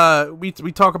got we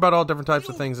talk about all different types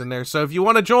of things in there. So if you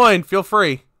want to join, feel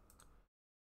free.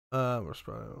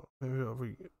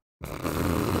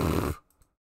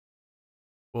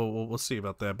 We'll see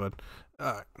about that, bud.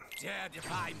 Oh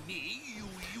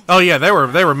yeah, they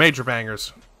were major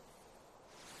bangers.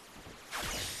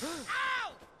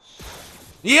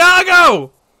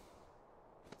 Iago!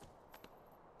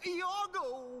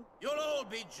 Iago! You'll all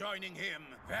be joining him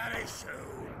very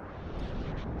soon.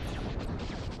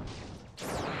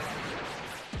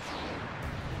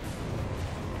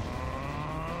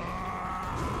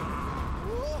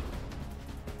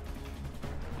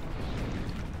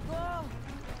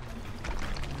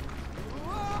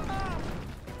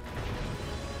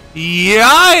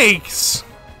 Yikes!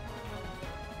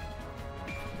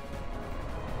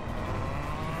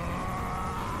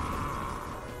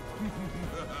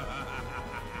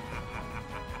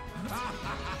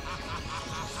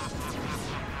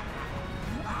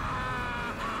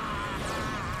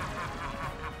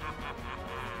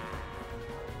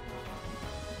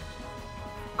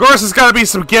 Of course, it's gotta be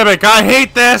some gimmick. I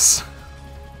hate this.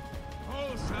 All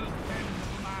shall bend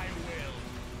to my will.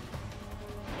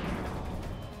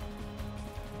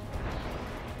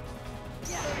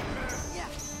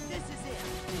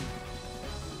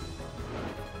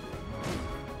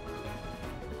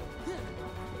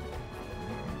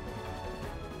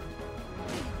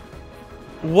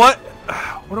 What?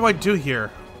 What do I do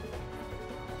here?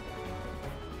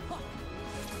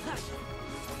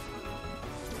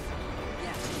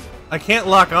 I can't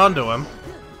lock onto him.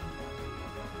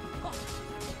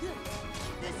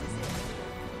 This is it.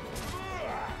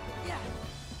 Yeah.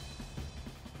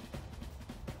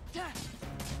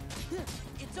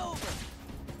 It's over.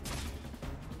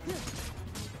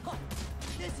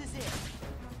 This is it.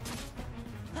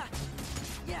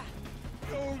 Yeah.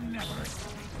 You'll never.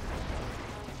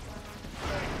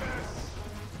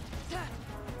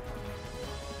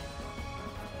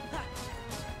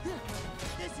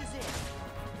 This is it.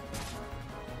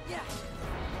 Yeah.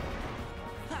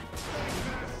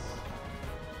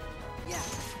 Yeah.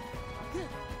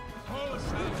 Pull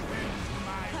something to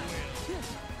my will.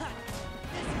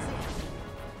 This is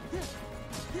it.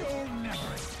 You'll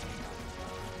never.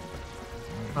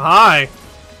 Hi.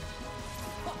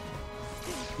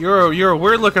 You're a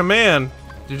weird looking man.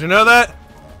 Did you know that?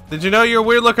 Did you know you're a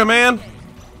weird looking man?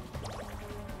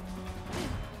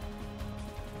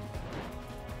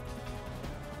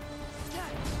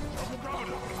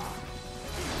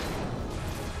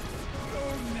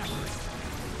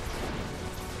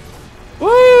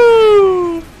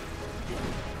 Woo! Okay.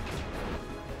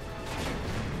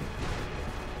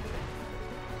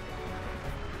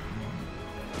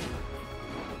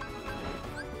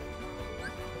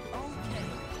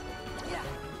 Yeah.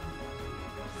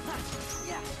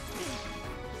 Yeah.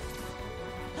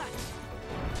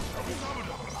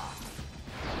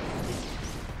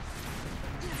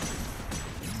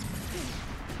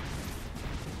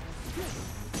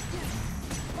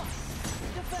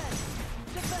 Defend.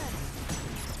 Defend.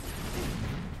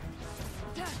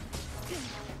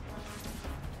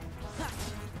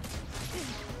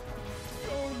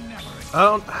 I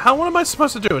don't. How? What am I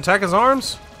supposed to do? Attack his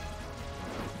arms?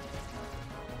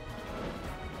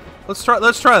 Let's try.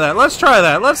 Let's try that. Let's try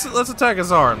that. Let's attack his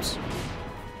arms.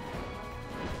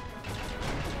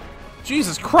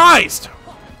 Jesus Christ!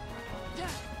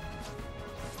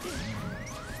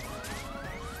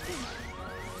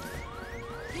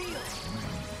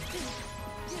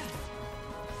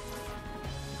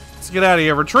 Let's get out of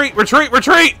here. Retreat! Retreat!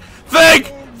 Retreat! Think!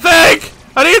 Think!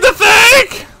 I need to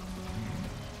think!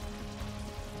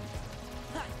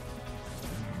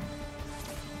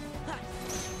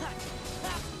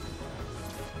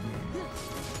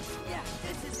 Yeah,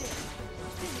 this is it.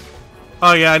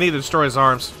 Oh yeah, I need to destroy his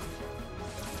arms.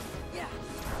 Yeah.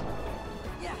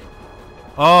 Yeah.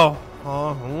 Oh.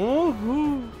 Oh.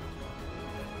 Ooh.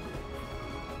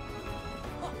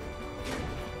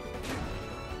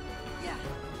 Yeah.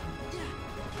 Yeah.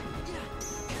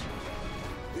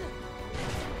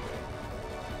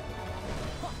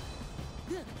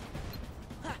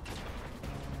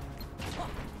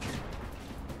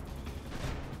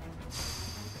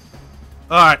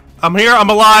 Alright, I'm here, I'm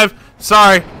alive.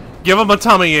 Sorry. Give him a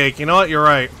tummy ache. You know what? You're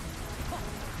right.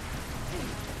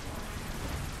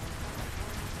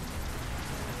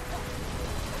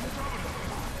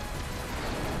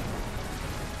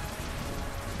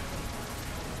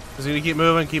 Is he gonna keep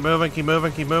moving, keep moving, keep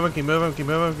moving, keep moving, keep moving, keep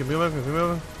moving, keep moving, keep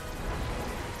moving?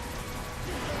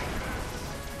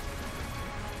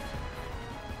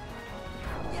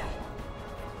 Yeah.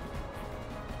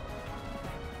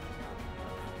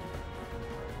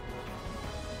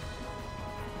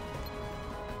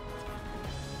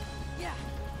 Yeah.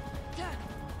 Yeah.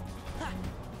 Ha.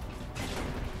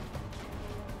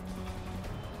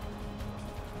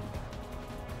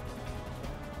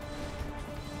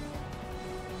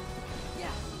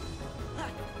 Yeah. Ha.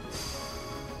 Yeah.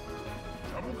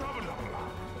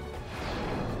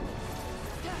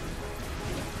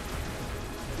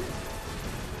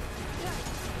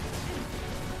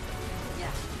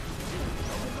 Yeah.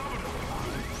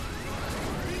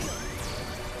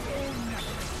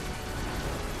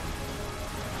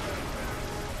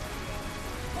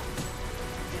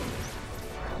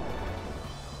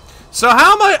 So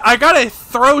how am I gotta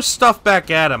throw stuff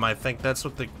back at him, I think that's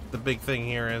what the big thing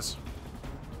here is.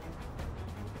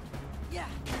 Yeah.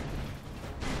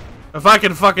 If I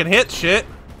can fucking hit shit.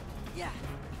 Yeah.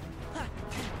 Ha.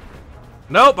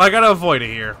 Nope, I gotta avoid it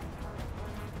here.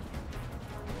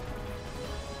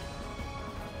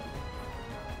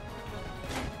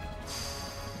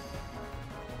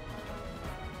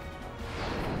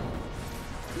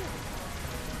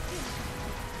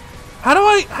 How do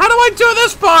I do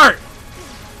this part?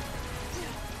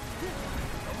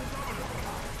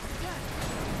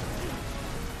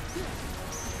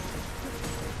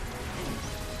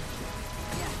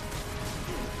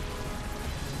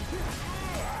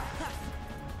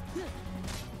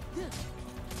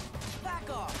 Back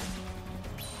off.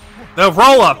 No,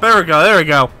 roll up. There we go. There we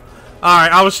go.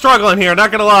 Alright, I was struggling here, not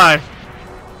gonna lie.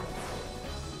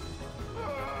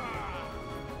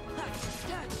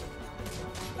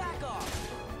 Back off.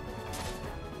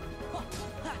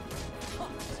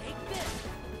 Take this.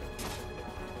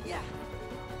 Yeah.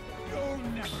 You'll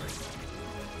never.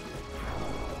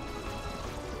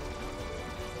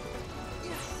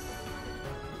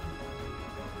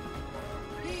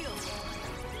 Kneel.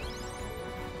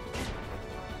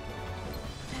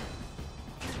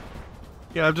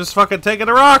 Yeah, I'm just fucking taking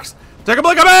the rocks. Take him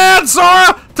like a man,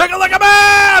 Sora! Take him like a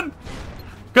man!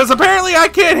 Because apparently I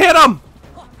can't hit him!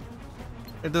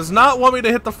 It does not want me to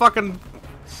hit the fucking...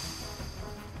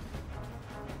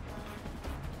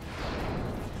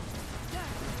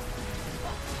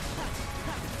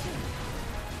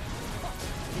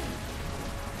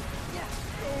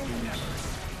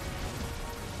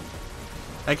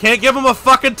 I can't give him a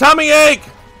fucking tummy ache!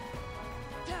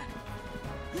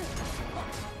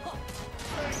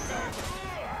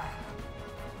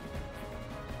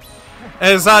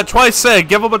 As Twice said,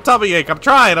 give him a tummy ache. I'm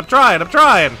trying, I'm trying, I'm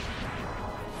trying.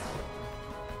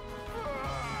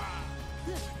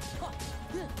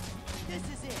 This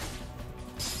is it.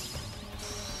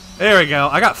 There we go.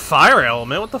 I got fire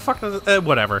element. What the fuck does it...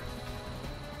 whatever.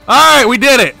 Alright, we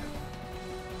did it.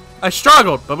 I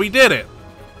struggled, but we did it.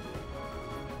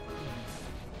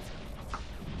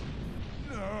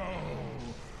 No.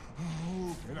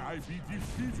 How can I be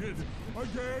defeated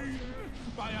again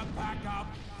by a pack of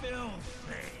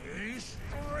filthy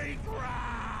street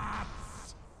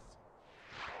rats?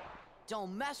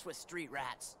 Don't mess with street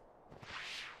rats.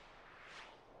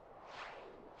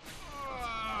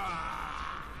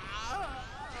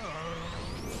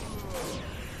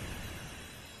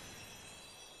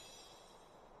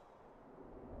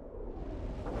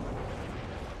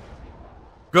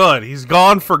 Good. He's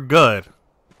gone for good.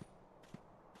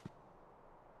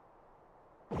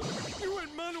 You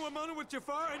went mano a mano with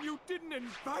Jafar and you didn't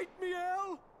invite me,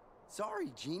 Al? Sorry,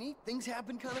 Genie. Things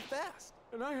happen kind of fast.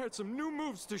 And I had some new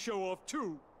moves to show off,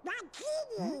 too. But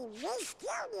Genie, we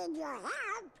still need your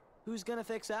help. Who's gonna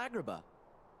fix Agrabah?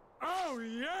 Oh,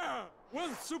 yeah!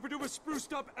 One super-duper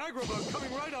spruced-up Agrabah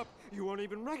coming right up. You won't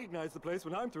even recognize the place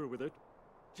when I'm through with it.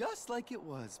 Just like it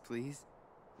was, please.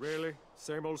 Really?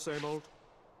 Same old, same old?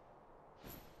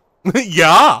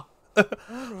 Yeah.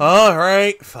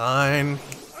 Alright, fine.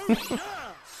 Oh, yeah!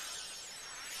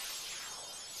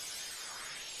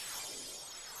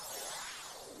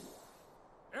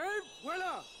 And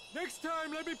voila! Next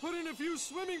time, let me put in a few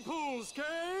swimming pools,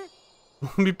 okay?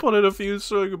 Let me put in a few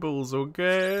swimming pools,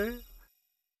 okay?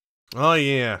 Oh,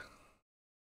 yeah.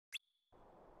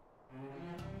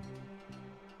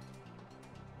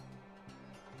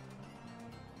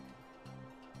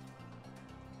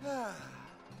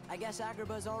 I guess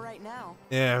Agrabah's all right now.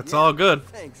 Yeah, it's all good.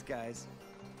 Thanks, guys.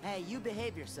 Hey, you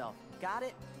behave yourself. Got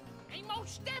it? I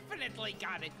most definitely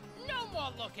got it. No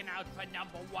more looking out for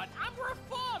number one. I'm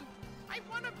reformed. I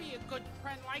want to be a good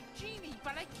friend like Genie,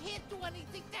 but I can't do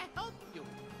anything to help you.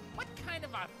 What kind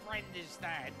of a friend is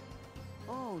that?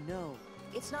 Oh, no.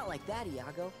 It's not like that,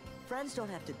 Iago. Friends don't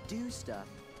have to do stuff.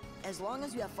 As long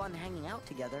as you have fun hanging out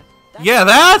together. Yeah,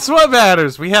 that's what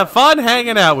matters. We have fun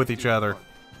hanging out with each other.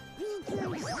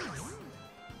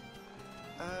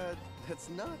 That's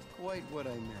not quite what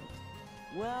I meant.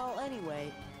 Well,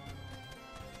 anyway.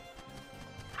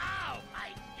 Ow,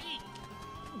 my feet.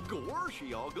 Gosh,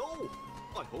 Iago.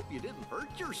 I hope you didn't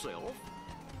hurt yourself.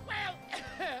 Well,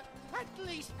 at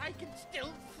least I can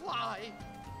still fly.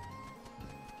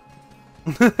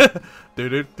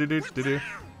 Do-do-do-do-do-do.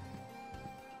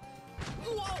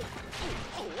 Whoa!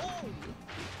 Oh,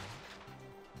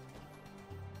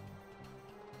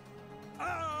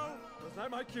 Uh-oh! Was that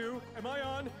my cue? Am I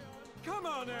on? Come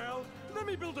on, Al. Let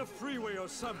me build a freeway or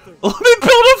something. Let me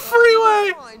build a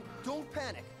freeway! Fine, don't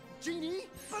panic. Genie?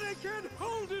 But I can't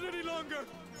hold it any longer.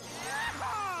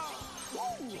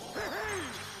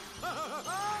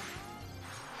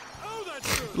 Oh,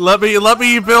 that's good. Let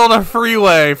me build a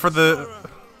freeway for the...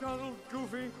 Donald,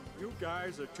 Goofy, you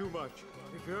guys are too much.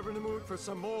 If you're ever in the mood for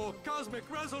some more cosmic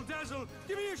razzle-dazzle,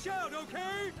 give me a shout,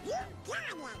 okay? You got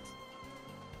it.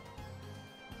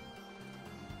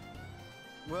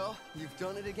 Well, you've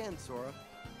done it again, Sora.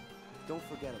 Don't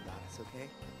forget about us, okay?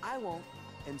 I won't.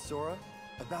 And Sora,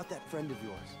 about that friend of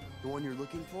yours, the one you're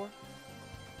looking for,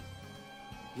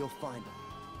 you'll find him.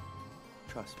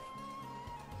 Trust me.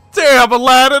 Damn,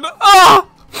 Aladdin! Oh!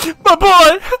 My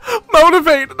boy!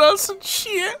 Motivated us and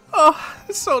shit! Oh,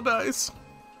 it's so nice.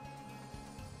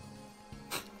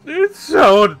 It's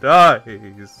so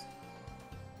nice.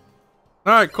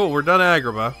 Alright, cool. We're done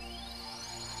Agrabah.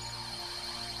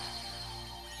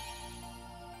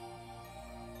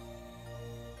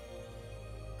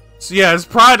 So yeah, is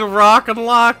Pride of Rock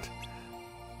unlocked?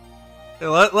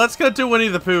 Yeah, let's go do Winnie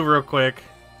the Pooh real quick.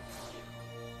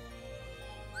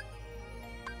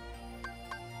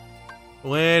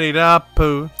 Winnie the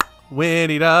Pooh,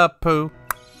 Winnie the Pooh.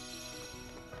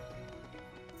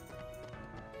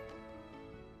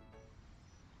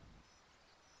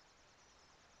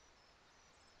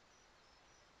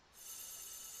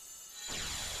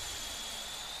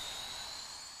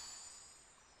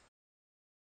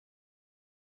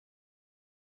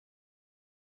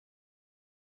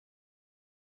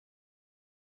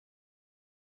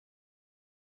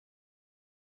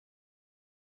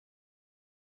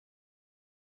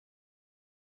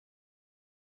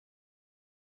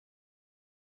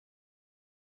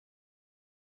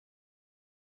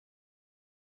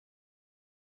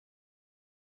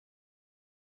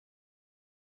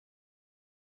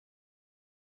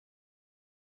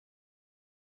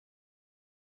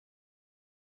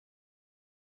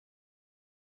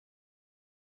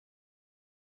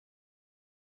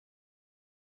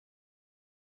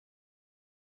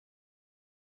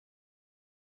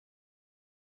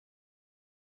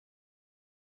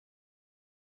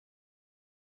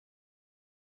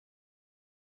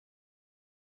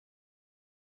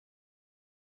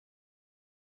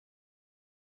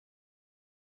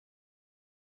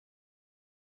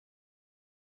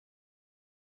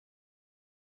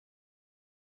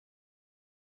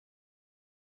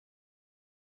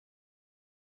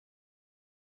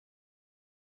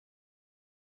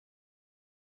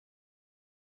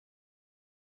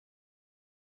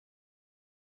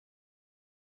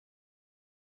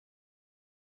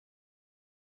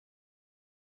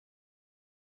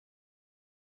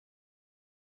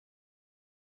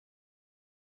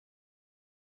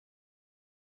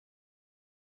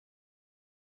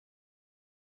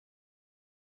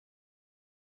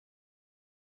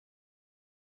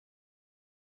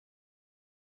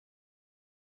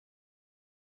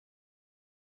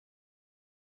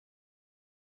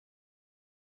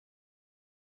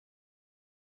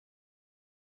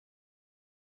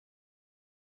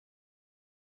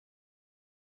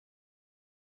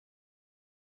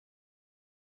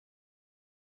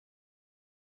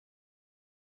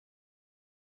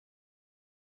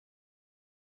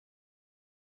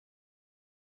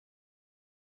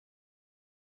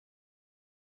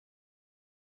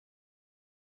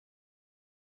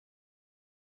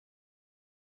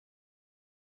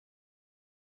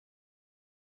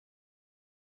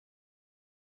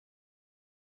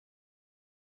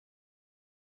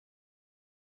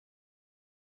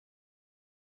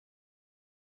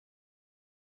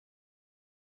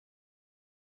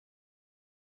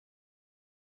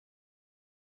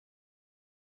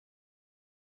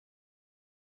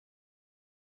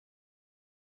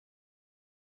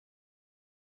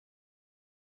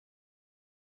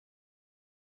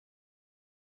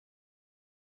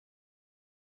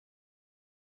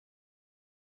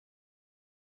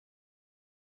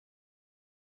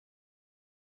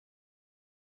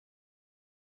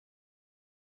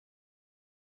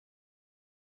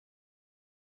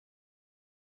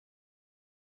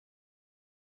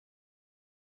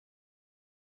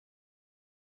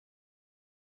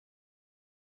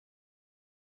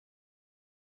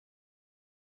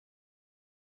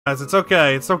 Guys, it's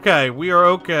okay. It's okay. We are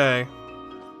okay.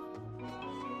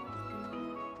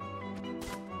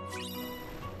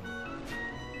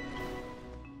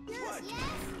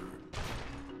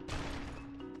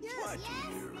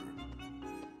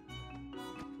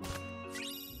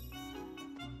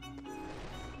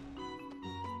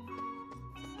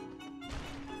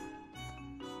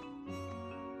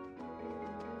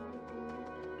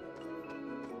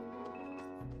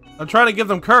 I'm trying to give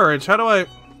them courage. How do I...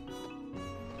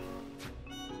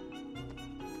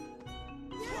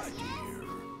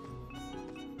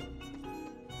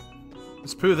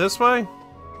 Is Pooh this way?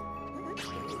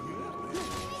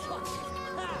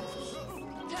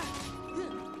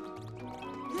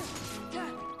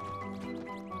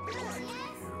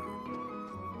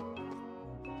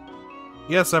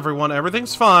 Yes, everyone.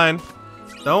 Everything's fine.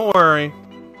 Don't worry.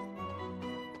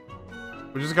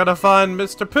 We just gotta find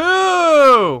Mr.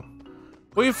 Pooh!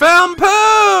 We found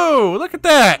Pooh! Look at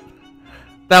that!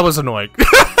 That was annoying.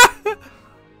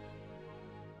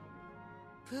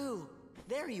 Pooh,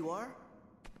 there you are.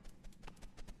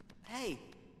 Hey,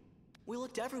 we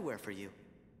looked everywhere for you.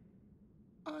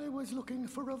 I was looking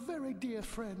for a very dear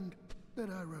friend that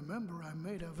I remember I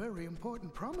made a very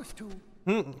important promise to.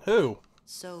 Who?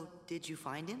 So, did you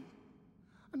find him?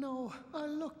 No, I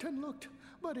looked and looked,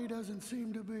 but he doesn't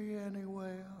seem to be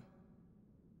anywhere.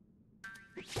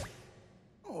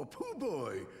 Oh, Pooh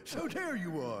Boy, so there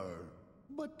you are.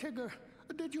 But Tigger,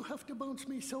 Did you have to bounce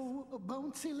me so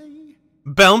bouncily?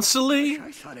 Bouncily?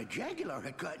 I thought a Jaguar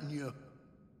had gotten you.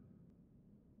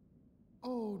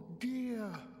 Oh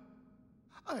dear.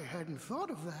 I hadn't thought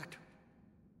of that.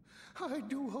 I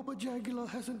do hope a Jaguar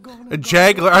hasn't gone. A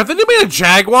Jaguar? I think they mean a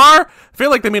Jaguar? I feel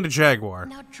like they mean a Jaguar.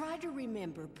 Now try to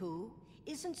remember, Pooh.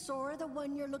 Isn't Sora the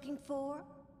one you're looking for?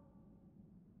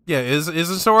 Yeah,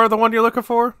 isn't Sora the one you're looking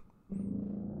for?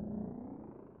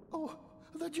 Oh,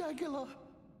 the Jaguar.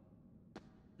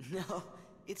 No,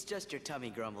 it's just your tummy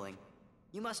grumbling.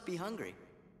 You must be hungry.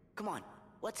 Come on,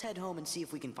 let's head home and see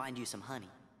if we can find you some honey.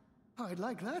 I'd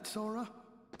like that, Sora.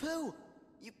 Pooh,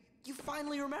 you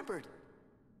finally remembered.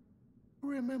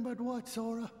 Remembered what,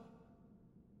 Sora?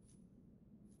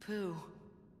 Pooh.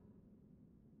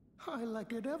 I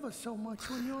like it ever so much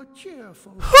when you're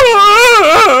cheerful.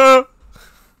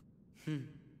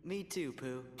 Me too,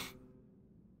 Pooh.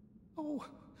 Oh,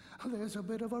 there's a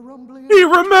bit of a rumbling. He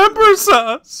remembers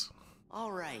us!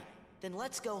 All right, then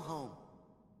let's go home.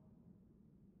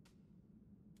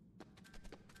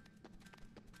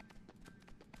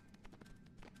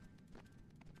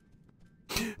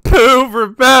 Pooh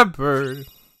remembered!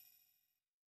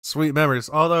 Sweet memories.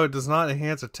 Although it does not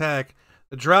enhance attack,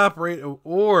 the drop rate of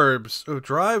orbs, of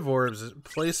drive orbs,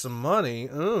 play some money.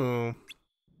 Ooh.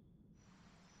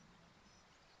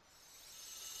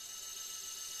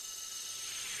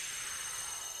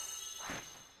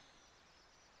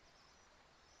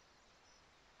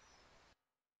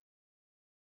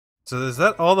 So is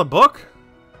that all the book?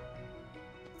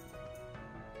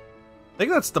 I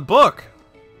think that's the book.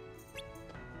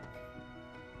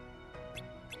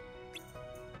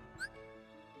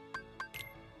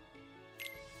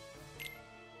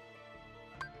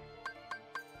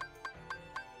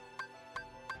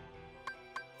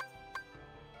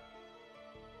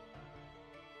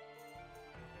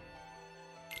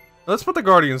 Let's put the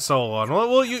Guardian Soul on.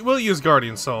 We'll use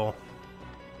Guardian Soul.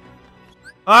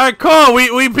 Alright, cool.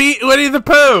 We beat Winnie the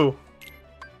Pooh.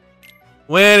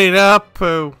 Winnie the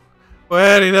Pooh.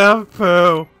 Winnie the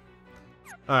Pooh.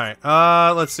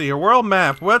 Alright, let's see here. World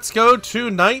map. Let's go to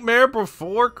Nightmare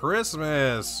Before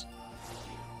Christmas.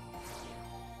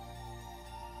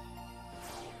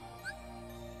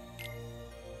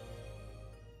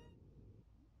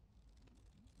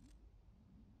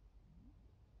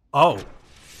 Oh.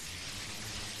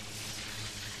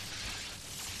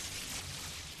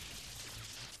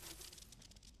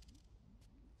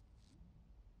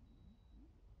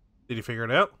 Did he figure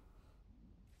it out?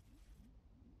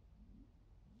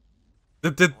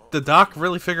 Did the doc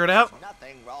really figure it out?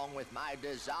 Nothing wrong with my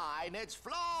design. It's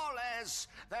flawless.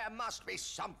 There must be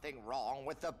something wrong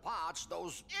with the parts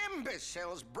those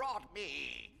imbeciles brought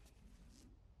me.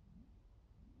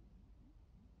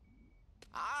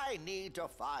 I need to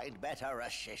find better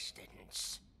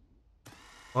assistance.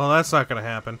 Well, that's not gonna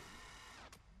happen.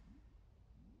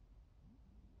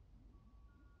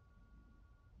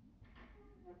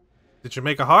 Did you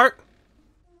make a heart?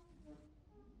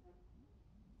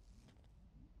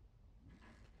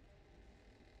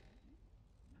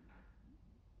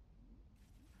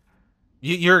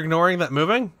 You're ignoring that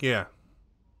moving? Yeah.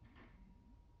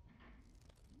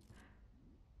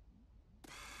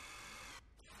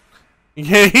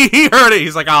 Yeah, he heard it.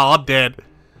 He's like, oh, I'm dead.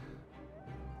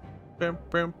 Bum,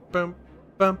 bum, bum,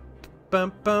 bum,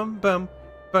 bum, bum, bum,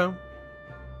 bum.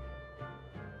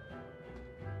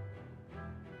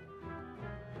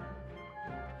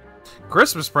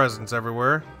 Christmas presents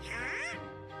everywhere.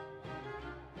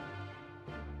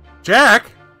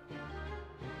 Jack!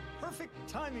 Perfect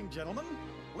timing, gentlemen.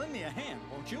 Lend me a hand,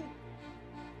 won't you?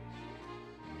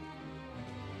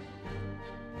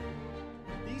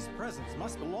 These presents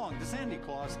must belong to Santa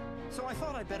Claus, so I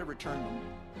thought I'd better return them.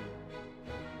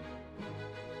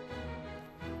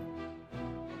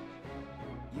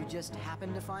 You just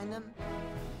happened to find them?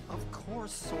 Of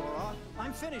course, Sora.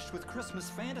 I'm finished with Christmas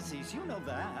fantasies, you know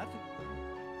that.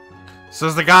 So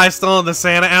is the guy still in the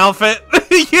Santa outfit?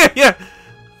 Yeah.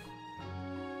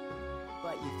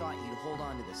 But you thought you'd hold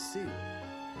on to the suit.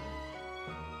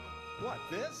 What,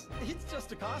 this? It's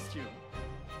just a costume.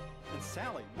 And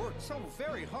Sally worked so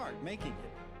very hard making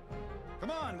it.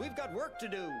 Come on, we've got work to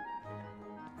do.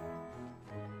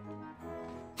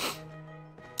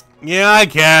 Yeah, I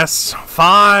guess.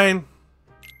 Fine.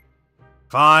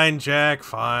 Fine, Jack,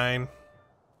 fine.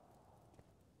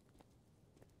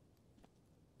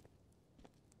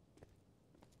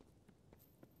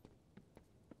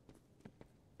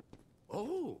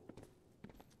 Oh.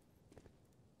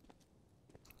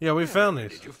 Yeah, we found Where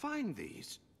these. did you find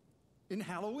these? In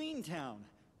Halloween Town.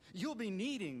 You'll be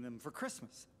needing them for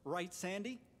Christmas, right,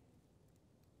 Sandy?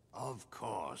 Of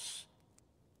course.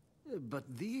 But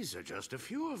these are just a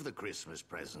few of the Christmas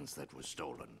presents that were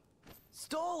stolen.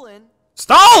 Stolen?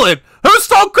 Stolen? Who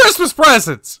stole Christmas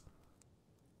presents?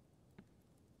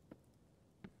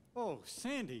 Oh,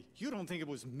 Sandy, you don't think it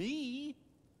was me?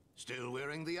 Still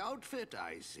wearing the outfit,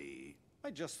 I see.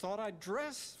 I just thought I'd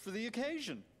dress for the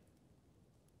occasion.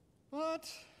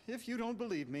 But if you don't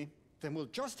believe me, then we'll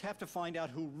just have to find out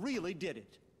who really did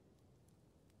it.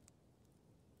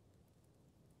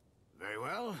 Very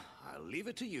well, I'll leave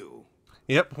it to you.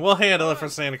 Yep, we'll handle it for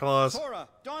Santa Claus. Sora,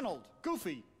 Donald,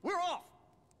 Goofy, we're off!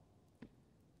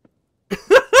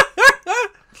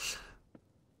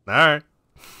 Alright.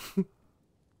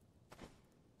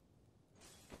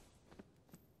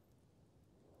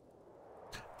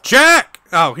 Jack!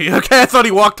 Oh, okay, I thought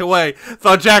he walked away.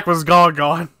 Thought Jack was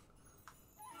gone.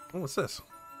 Oh, what's this?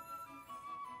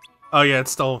 Oh yeah, it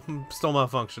still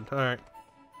malfunctioned. Alright.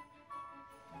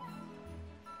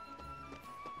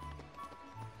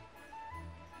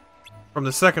 From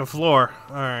the second floor.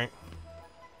 Alright.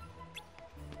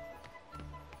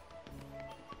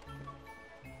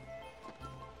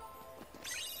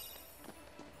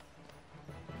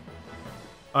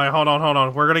 Alright, hold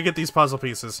on. We're gonna get these puzzle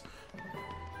pieces.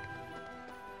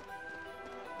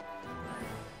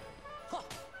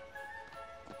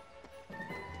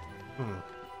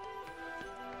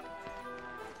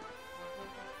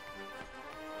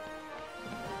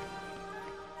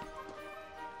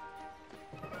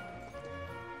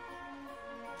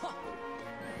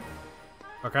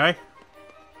 Okay.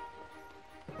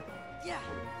 Yeah.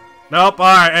 Nope. All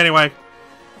right. Anyway,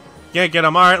 can't get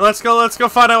him. All right. Let's go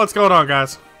find out what's going on,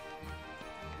 guys.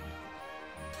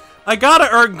 I gotta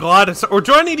earn glide, or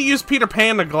do I need to use Peter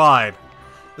Pan to glide?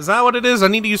 Is that what it is? I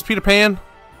need to use Peter Pan.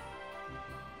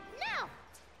 No.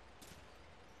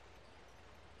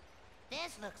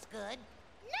 This looks good.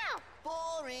 No.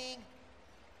 Boring.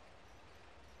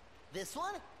 This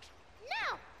one?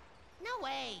 No. No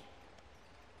way.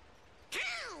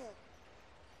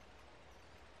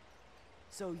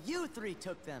 So you three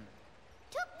took them.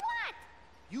 Took what?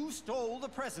 You stole the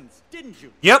presents, didn't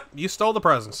you? Yep, you stole the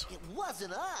presents. It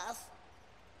wasn't us.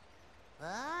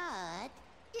 But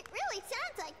it really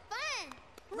sounds like fun.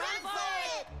 Run for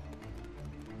it!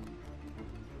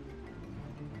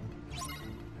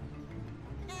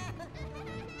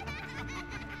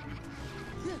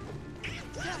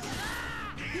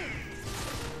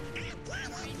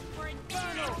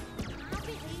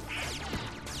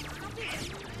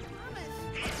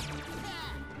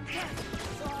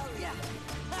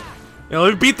 Yeah,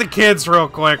 let me beat the kids real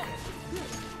quick.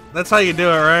 That's how you do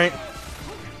it, right?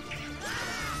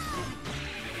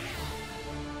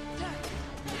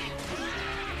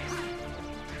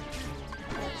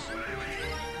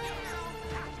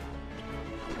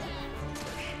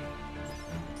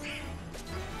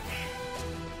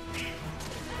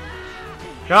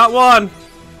 Got one.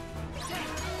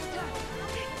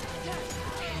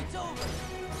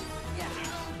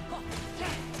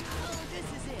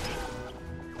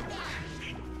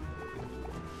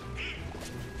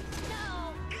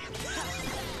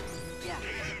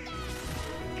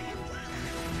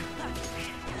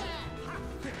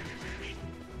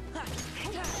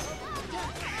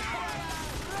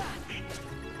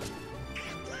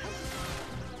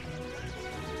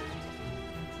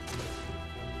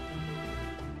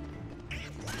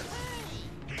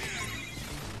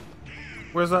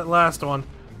 Where's that last one?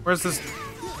 Where's this?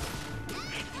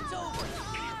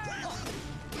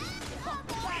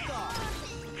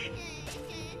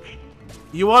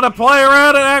 You want to play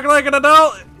around and act like an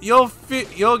adult? You'll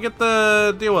get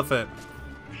the deal with it.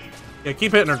 Yeah,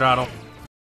 keep hitting her, Donald.